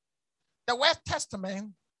 The word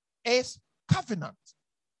testament is covenant.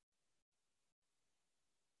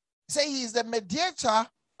 Say he is the mediator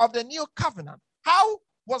of the new covenant. How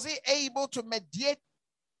was he able to mediate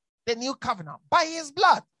the new covenant? By his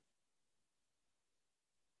blood.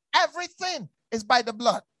 Everything is by the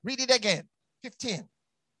blood. Read it again. 15.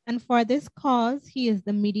 And for this cause, he is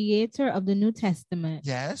the mediator of the New Testament.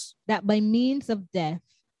 Yes. That by means of death,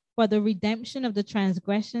 for the redemption of the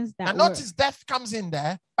transgressions that now notice death comes in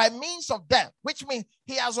there, by means of death, which means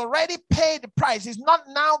he has already paid the price. He's not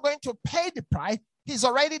now going to pay the price. He's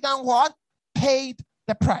already done what? Paid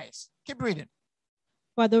the price. Keep reading.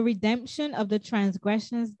 For the redemption of the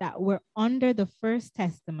transgressions that were under the first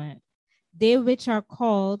testament, they which are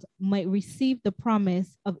called might receive the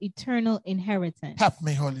promise of eternal inheritance. Help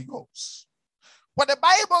me, Holy Ghost. What the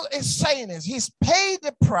Bible is saying is he's paid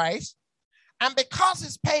the price, and because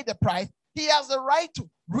he's paid the price, he has the right to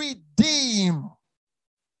redeem.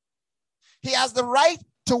 He has the right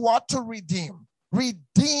to what? To redeem.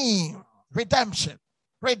 Redeem. Redemption.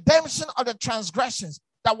 Redemption of the transgressions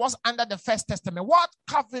that was under the first testament. What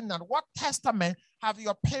covenant, what testament have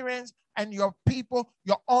your parents and your people,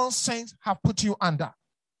 your own saints have put you under?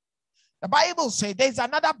 The Bible says there's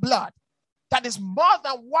another blood that is more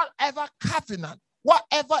than whatever covenant,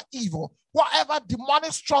 whatever evil, whatever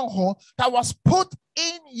demonic stronghold that was put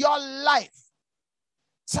in your life.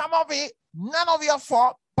 Some of it, none of your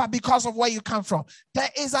fault, but because of where you come from. There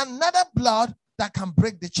is another blood that can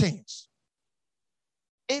break the chains.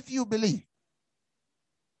 If you believe.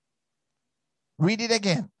 Read it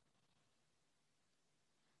again.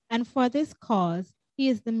 And for this cause, he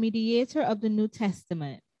is the mediator of the New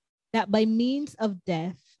Testament, that by means of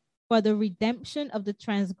death, for the redemption of the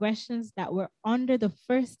transgressions that were under the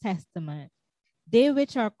first testament, they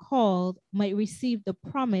which are called might receive the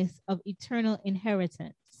promise of eternal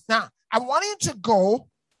inheritance. Now, I want you to go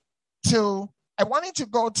to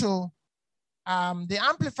the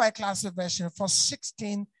Amplified Classic Version for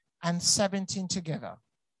 16 and 17 together.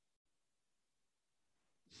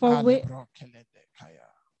 For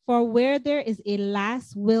where there is a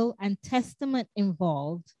last will and testament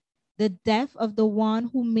involved, the death of the one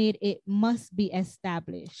who made it must be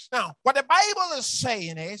established. Now, what the Bible is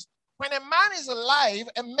saying is, when a man is alive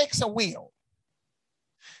and makes a will,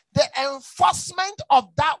 the enforcement of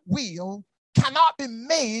that will cannot be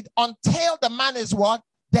made until the man is what?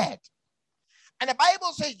 Dead. And the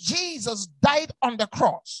Bible says Jesus died on the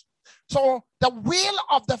cross. So the will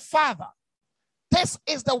of the Father, this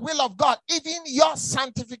is the will of God. Even your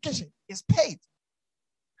sanctification is paid.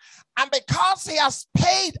 And because he has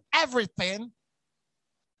paid everything,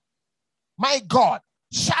 my God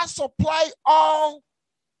shall supply all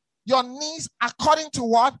your needs according to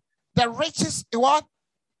what? The riches, what?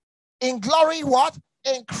 In glory, what?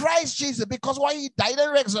 In Christ Jesus. Because why he died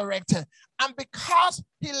and resurrected. And because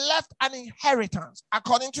he left an inheritance.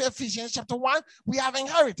 According to Ephesians chapter 1, we have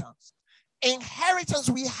inheritance. Inheritance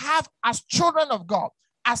we have as children of God,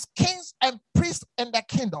 as kings and priests in the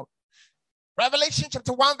kingdom. Revelation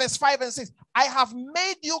chapter 1, verse 5 and 6. I have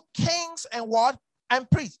made you kings and what? And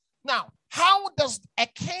priests. Now, how does a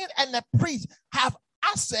king and a priest have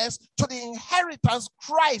access to the inheritance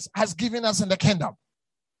Christ has given us in the kingdom?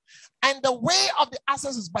 And the way of the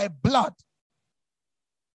access is by blood.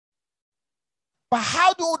 But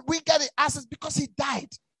how do we get the access? Because he died.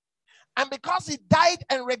 And because he died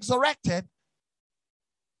and resurrected,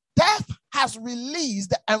 death has released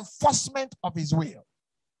the enforcement of his will.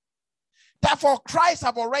 Therefore, Christ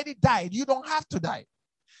have already died. You don't have to die.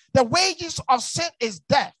 The wages of sin is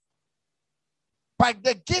death. But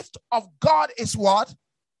the gift of God is what?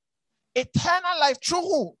 Eternal life through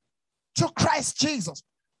who? To Christ Jesus.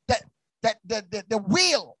 The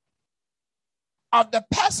will of the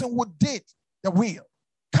person who did the will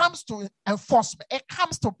comes to enforcement. It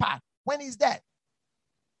comes to pass when he's dead.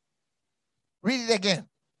 Read it again.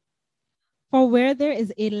 For where there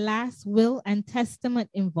is a last will and testament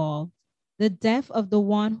involved, the death of the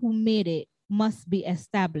one who made it must be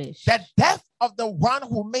established. The death of the one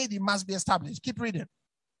who made it must be established. Keep reading.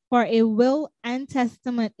 For a will and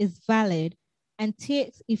testament is valid and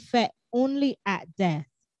takes effect only at death.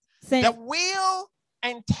 The will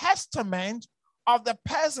and testament of the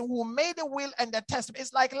person who made the will and the testament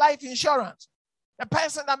is like life insurance. The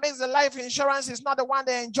person that makes the life insurance is not the one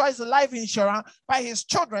that enjoys the life insurance by his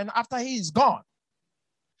children after he is gone.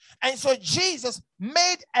 And so Jesus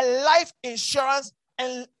made a life insurance,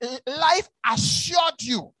 and life assured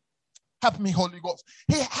you. Help me, Holy Ghost.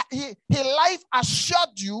 He life assured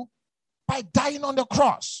you by dying on the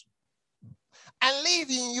cross and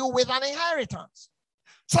leaving you with an inheritance.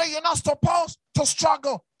 So you're not supposed to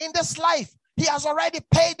struggle in this life. He has already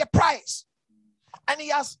paid the price. And he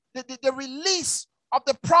has the release of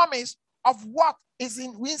the promise of what is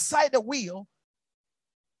inside the will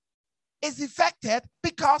is effected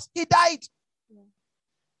because he died. Yeah.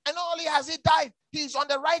 And not only has he died, he's on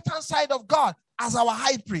the right-hand side of God as our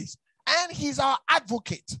high priest. And he's our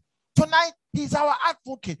advocate. Tonight, he's our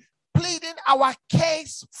advocate, pleading our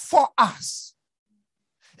case for us.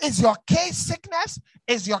 Is your case sickness?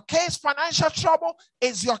 Is your case financial trouble?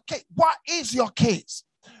 Is your case? What is your case?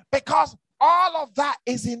 Because all of that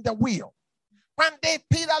is in the will. One day,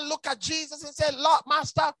 Peter looked at Jesus and said, Lord,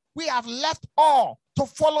 Master, we have left all to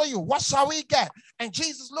follow you. What shall we get? And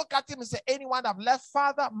Jesus looked at him and said, anyone that have left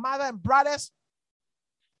father, mother, and brothers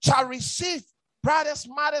shall receive brothers,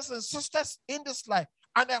 mothers, and sisters in this life,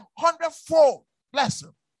 and 100-fold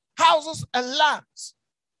blessing, houses and lands.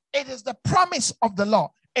 It is the promise of the Lord.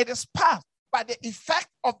 It is past, but the effect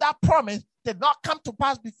of that promise did not come to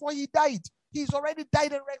pass before he died. He's already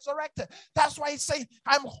died and resurrected. That's why he's saying,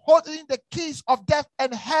 I'm holding the keys of death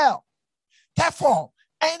and hell. Therefore,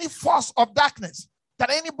 any force of darkness that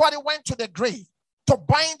anybody went to the grave to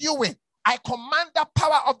bind you with, I command the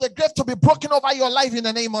power of the grave to be broken over your life in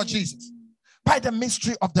the name of Jesus. By the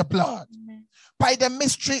mystery of the blood. By the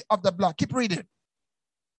mystery of the blood. Keep reading.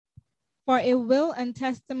 For a will and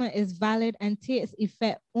testament is valid and takes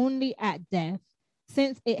effect only at death,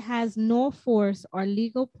 since it has no force or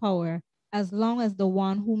legal power as long as the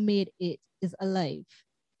one who made it is alive.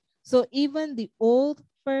 So even the old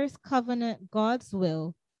first covenant, God's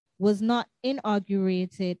will, was not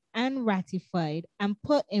inaugurated and ratified and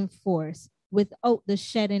put in force without the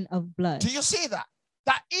shedding of blood. Do you see that?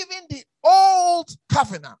 That even the old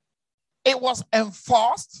covenant, it was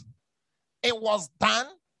enforced, it was done,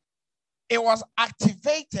 it was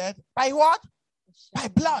activated by what? By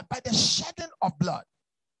blood, by the shedding of blood.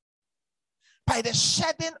 By the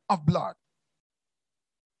shedding of blood.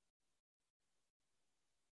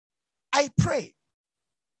 I pray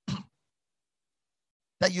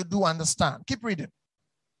that you do understand. Keep reading.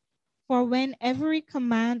 For when every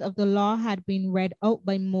command of the law had been read out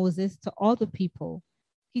by Moses to all the people,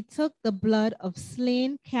 he took the blood of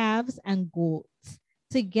slain calves and goats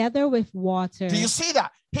together with water. Do you see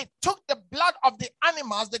that? He took the blood of the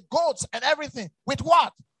animals, the goats and everything with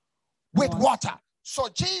what? With water. So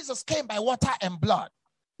Jesus came by water and blood.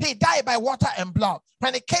 He died by water and blood.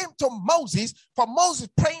 When it came to Moses, for Moses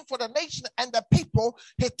praying for the nation and the people,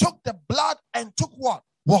 he took the blood and took what?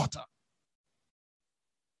 Water.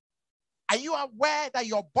 Are you aware that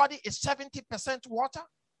your body is 70% water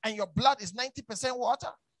and your blood is 90% water?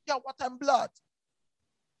 Yeah, water and blood.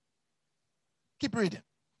 Keep reading.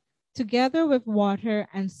 Together with water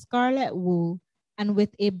and scarlet wool and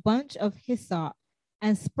with a bunch of hyssop,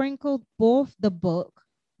 and sprinkled both the book,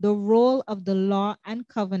 the roll of the law and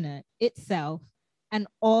covenant itself, and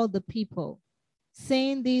all the people,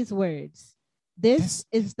 saying these words, this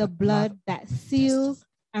is the blood that seals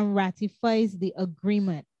and ratifies the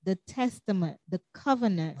agreement, the testament, the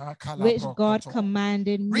covenant, which God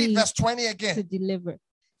commanded me Read verse 20 again. To deliver.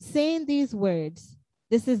 Saying these words,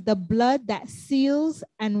 this is the blood that seals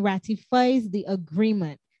and ratifies the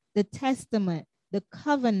agreement, the testament, the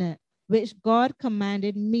covenant, which God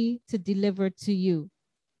commanded me to deliver to you.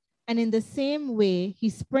 And in the same way, he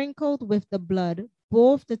sprinkled with the blood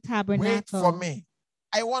both the tabernacle. Wait for me.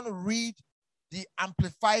 I want to read the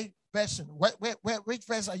Amplified version. Which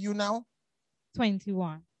verse are you now?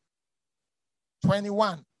 21.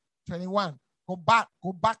 21. Go back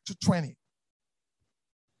to 20.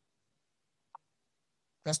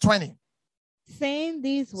 Verse 20. Saying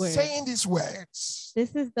these words.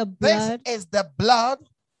 This is the blood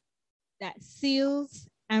that seals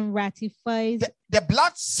and ratifies. The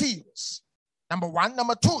blood seals. Number one.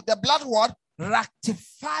 Number two, the blood what?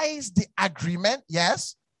 Ratifies the agreement.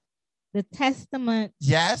 Yes. The testament.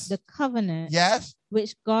 Yes. The covenant. Yes.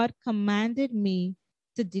 Which God commanded me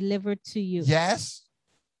to deliver to you. Yes.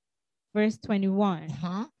 Verse 21.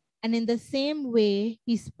 And in the same way,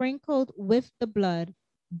 he sprinkled with the blood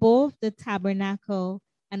both the tabernacle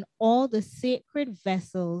and all the sacred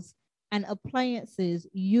vessels and appliances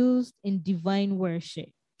used in divine worship.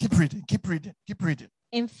 Keep reading.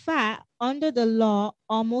 In fact, under the law,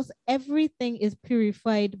 almost everything is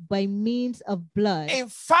purified by means of blood. In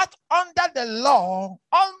fact, under the law,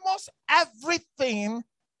 almost everything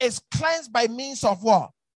is cleansed by means of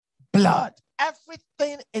what? Blood.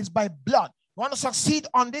 Everything is by blood. You want to succeed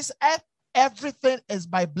on this earth? Everything is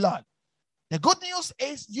by blood. The good news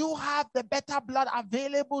is you have the better blood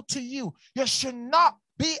available to you. You should not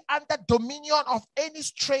be under dominion of any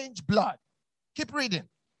strange blood. Keep reading.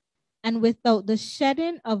 And without the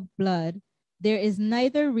shedding of blood, there is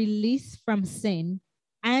neither release from sin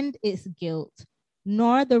and its guilt,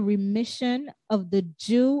 nor the remission of the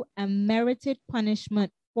due and merited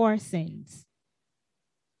punishment for sins.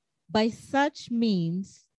 By such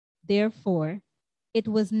means, therefore, it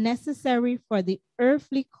was necessary for the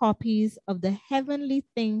earthly copies of the heavenly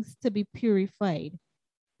things to be purified.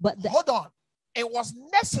 But hold on. It was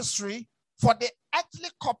necessary for the earthly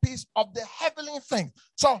copies of the heavenly things.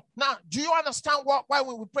 So now, do you understand why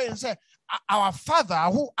we pray and say, our Father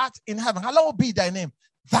who art in heaven, hallowed be thy name.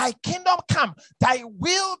 Thy kingdom come, thy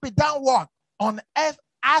will be done what? On earth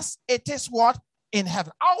as it is what? In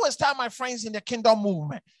heaven. I always tell my friends in the kingdom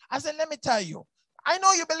movement, I said, let me tell you, I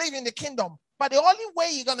know you believe in the kingdom, but the only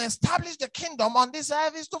way you're going to establish the kingdom on this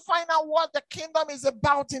earth is to find out what the kingdom is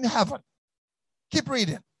about in heaven. Keep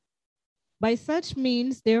reading. By such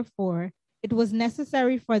means, therefore, it was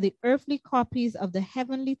necessary for the earthly copies of the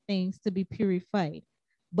heavenly things to be purified.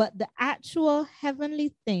 But the actual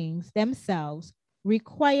heavenly things themselves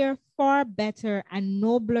require far better and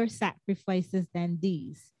nobler sacrifices than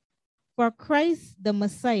these. For Christ, the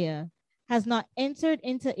Messiah, has not entered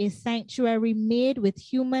into a sanctuary made with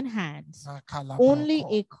human hands, only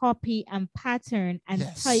a copy and pattern and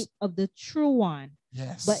type of the true one.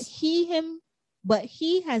 Yes. But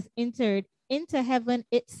he has entered into heaven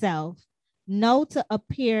itself, now to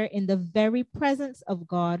appear in the very presence of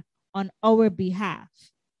God on our behalf.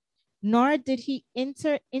 Nor did he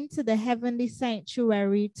enter into the heavenly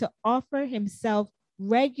sanctuary to offer himself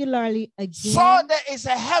regularly again. So there is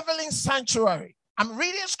a heavenly sanctuary. I'm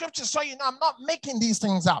reading scripture so you know I'm not making these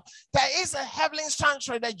things up. There is a heavenly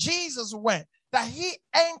sanctuary that Jesus went, that he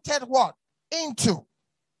entered what? Into.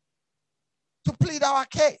 To plead our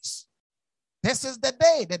case. This is the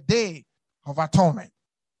day of atonement.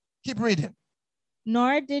 Keep reading.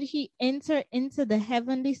 Nor did he enter into the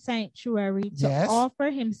heavenly sanctuary to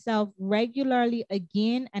offer himself regularly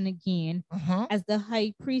again and again, as the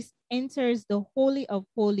high priest enters the Holy of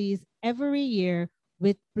Holies every year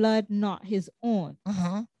with blood not his own.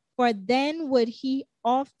 For then would he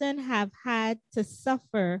often have had to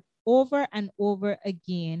suffer over and over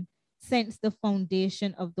again since the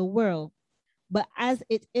foundation of the world. But as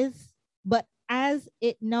it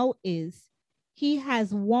now is, he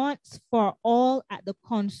has once for all at the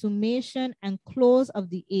consummation and close of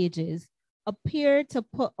the ages appeared to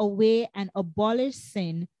put away and abolish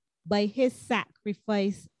sin by his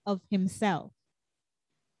sacrifice of himself.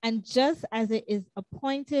 And just as it is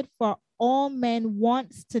appointed for all men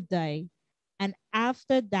once to die, and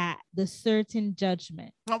after that the certain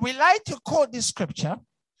judgment. Now we like to quote this scripture,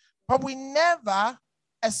 but we never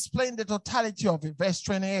explain the totality of it. Verse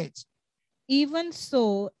 28. Even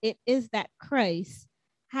so, it is that Christ,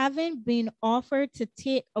 having been offered to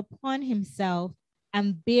take upon himself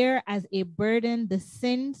and bear as a burden the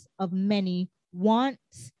sins of many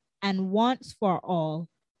once and once for all,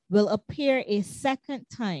 will appear a second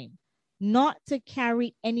time, not to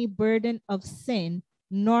carry any burden of sin,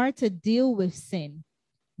 nor to deal with sin,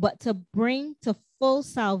 but to bring to full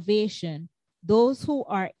salvation those who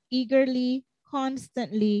are eagerly,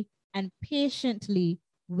 constantly, and patiently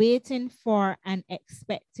waiting for and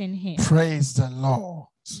expecting him. Praise the Lord.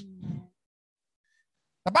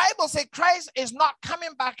 The Bible says Christ is not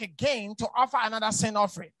coming back again to offer another sin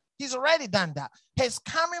offering. He's already done that. He's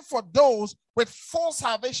coming for those with full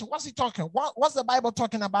salvation. What's he talking? What's the Bible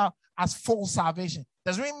talking about as full salvation?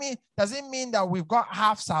 Does it mean that we've got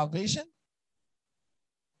half salvation?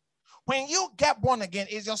 When you get born again,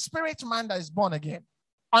 it's your spirit man that is born again.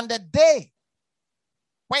 On the day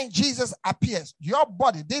when Jesus appears, your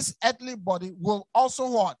body, this earthly body, will also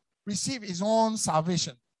what? Receive his own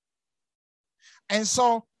salvation. And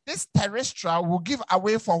so this terrestrial will give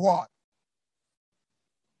away for what?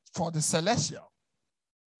 For the celestial.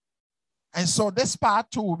 And so this part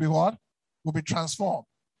too will be what? Will be transformed.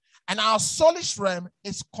 And our soulish realm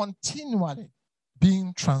is continually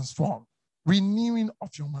being transformed. Renewing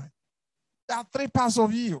of your mind. There are three parts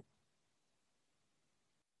of you.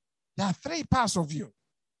 There are three parts of you.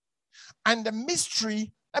 And the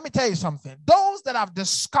mystery, let me tell you something. Those that have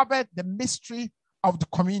discovered the mystery of the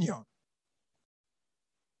communion,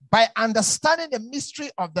 by understanding the mystery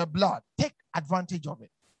of the blood, take advantage of it.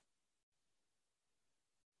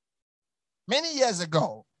 Many years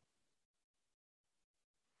ago,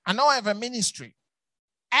 I know I have a ministry.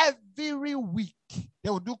 Every week, they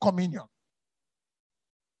would do communion.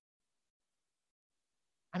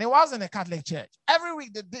 And it wasn't a Catholic church. Every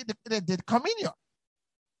week, they did communion.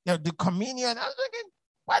 They would do communion. I was thinking,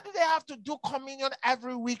 why do they have to do communion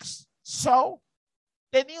every week? So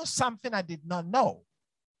they knew something I did not know.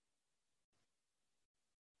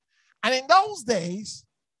 And in those days,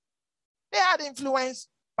 they had influence,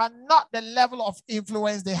 but not the level of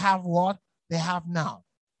influence they have what? they have now.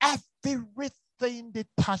 Everything they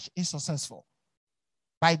touch is successful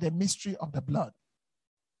by the mystery of the blood.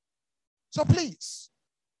 So please,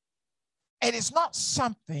 it is not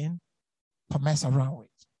something to mess around with.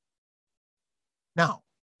 Now,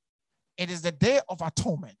 it is the Day of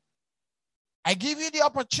Atonement. I give you the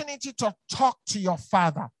opportunity to talk to your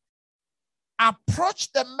Father.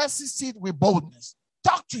 Approach the mercy seat with boldness.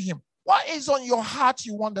 Talk to him. What is on your heart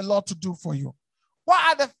you want the Lord to do for you? What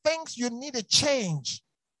are the things you need a change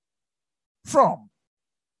from?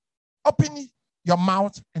 Open your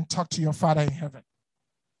mouth and talk to your Father in heaven.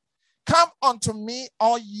 Come unto me,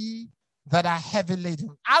 all ye that are heavy laden.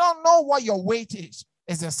 I don't know what your weight is.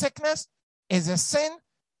 Is it sickness? Is it sin?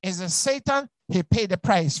 Is it Satan? He paid the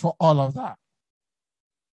price for all of that.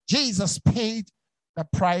 Jesus paid the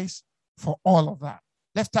price for all of that.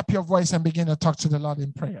 Lift up your voice and begin to talk to the Lord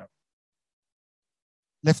in prayer.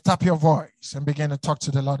 Lift up your voice and begin to talk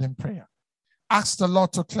to the Lord in prayer. Ask the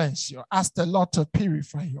Lord to cleanse you. Ask the Lord to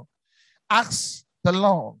purify you. Ask the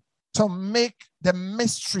Lord to make the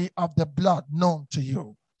mystery of the blood known to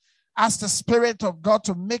you. Ask the Spirit of God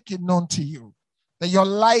to make it known to you, that your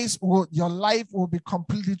life will be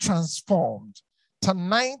completely transformed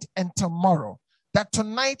tonight and tomorrow. That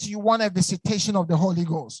tonight you want a visitation of the Holy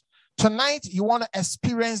Ghost. Tonight you want to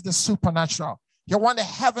experience the supernatural. You want the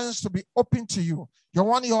heavens to be open to you. You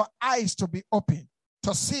want your eyes to be open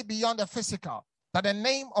to see beyond the physical, that the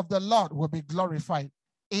name of the Lord will be glorified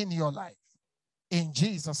in your life. In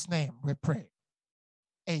Jesus' name we pray.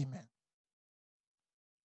 Amen.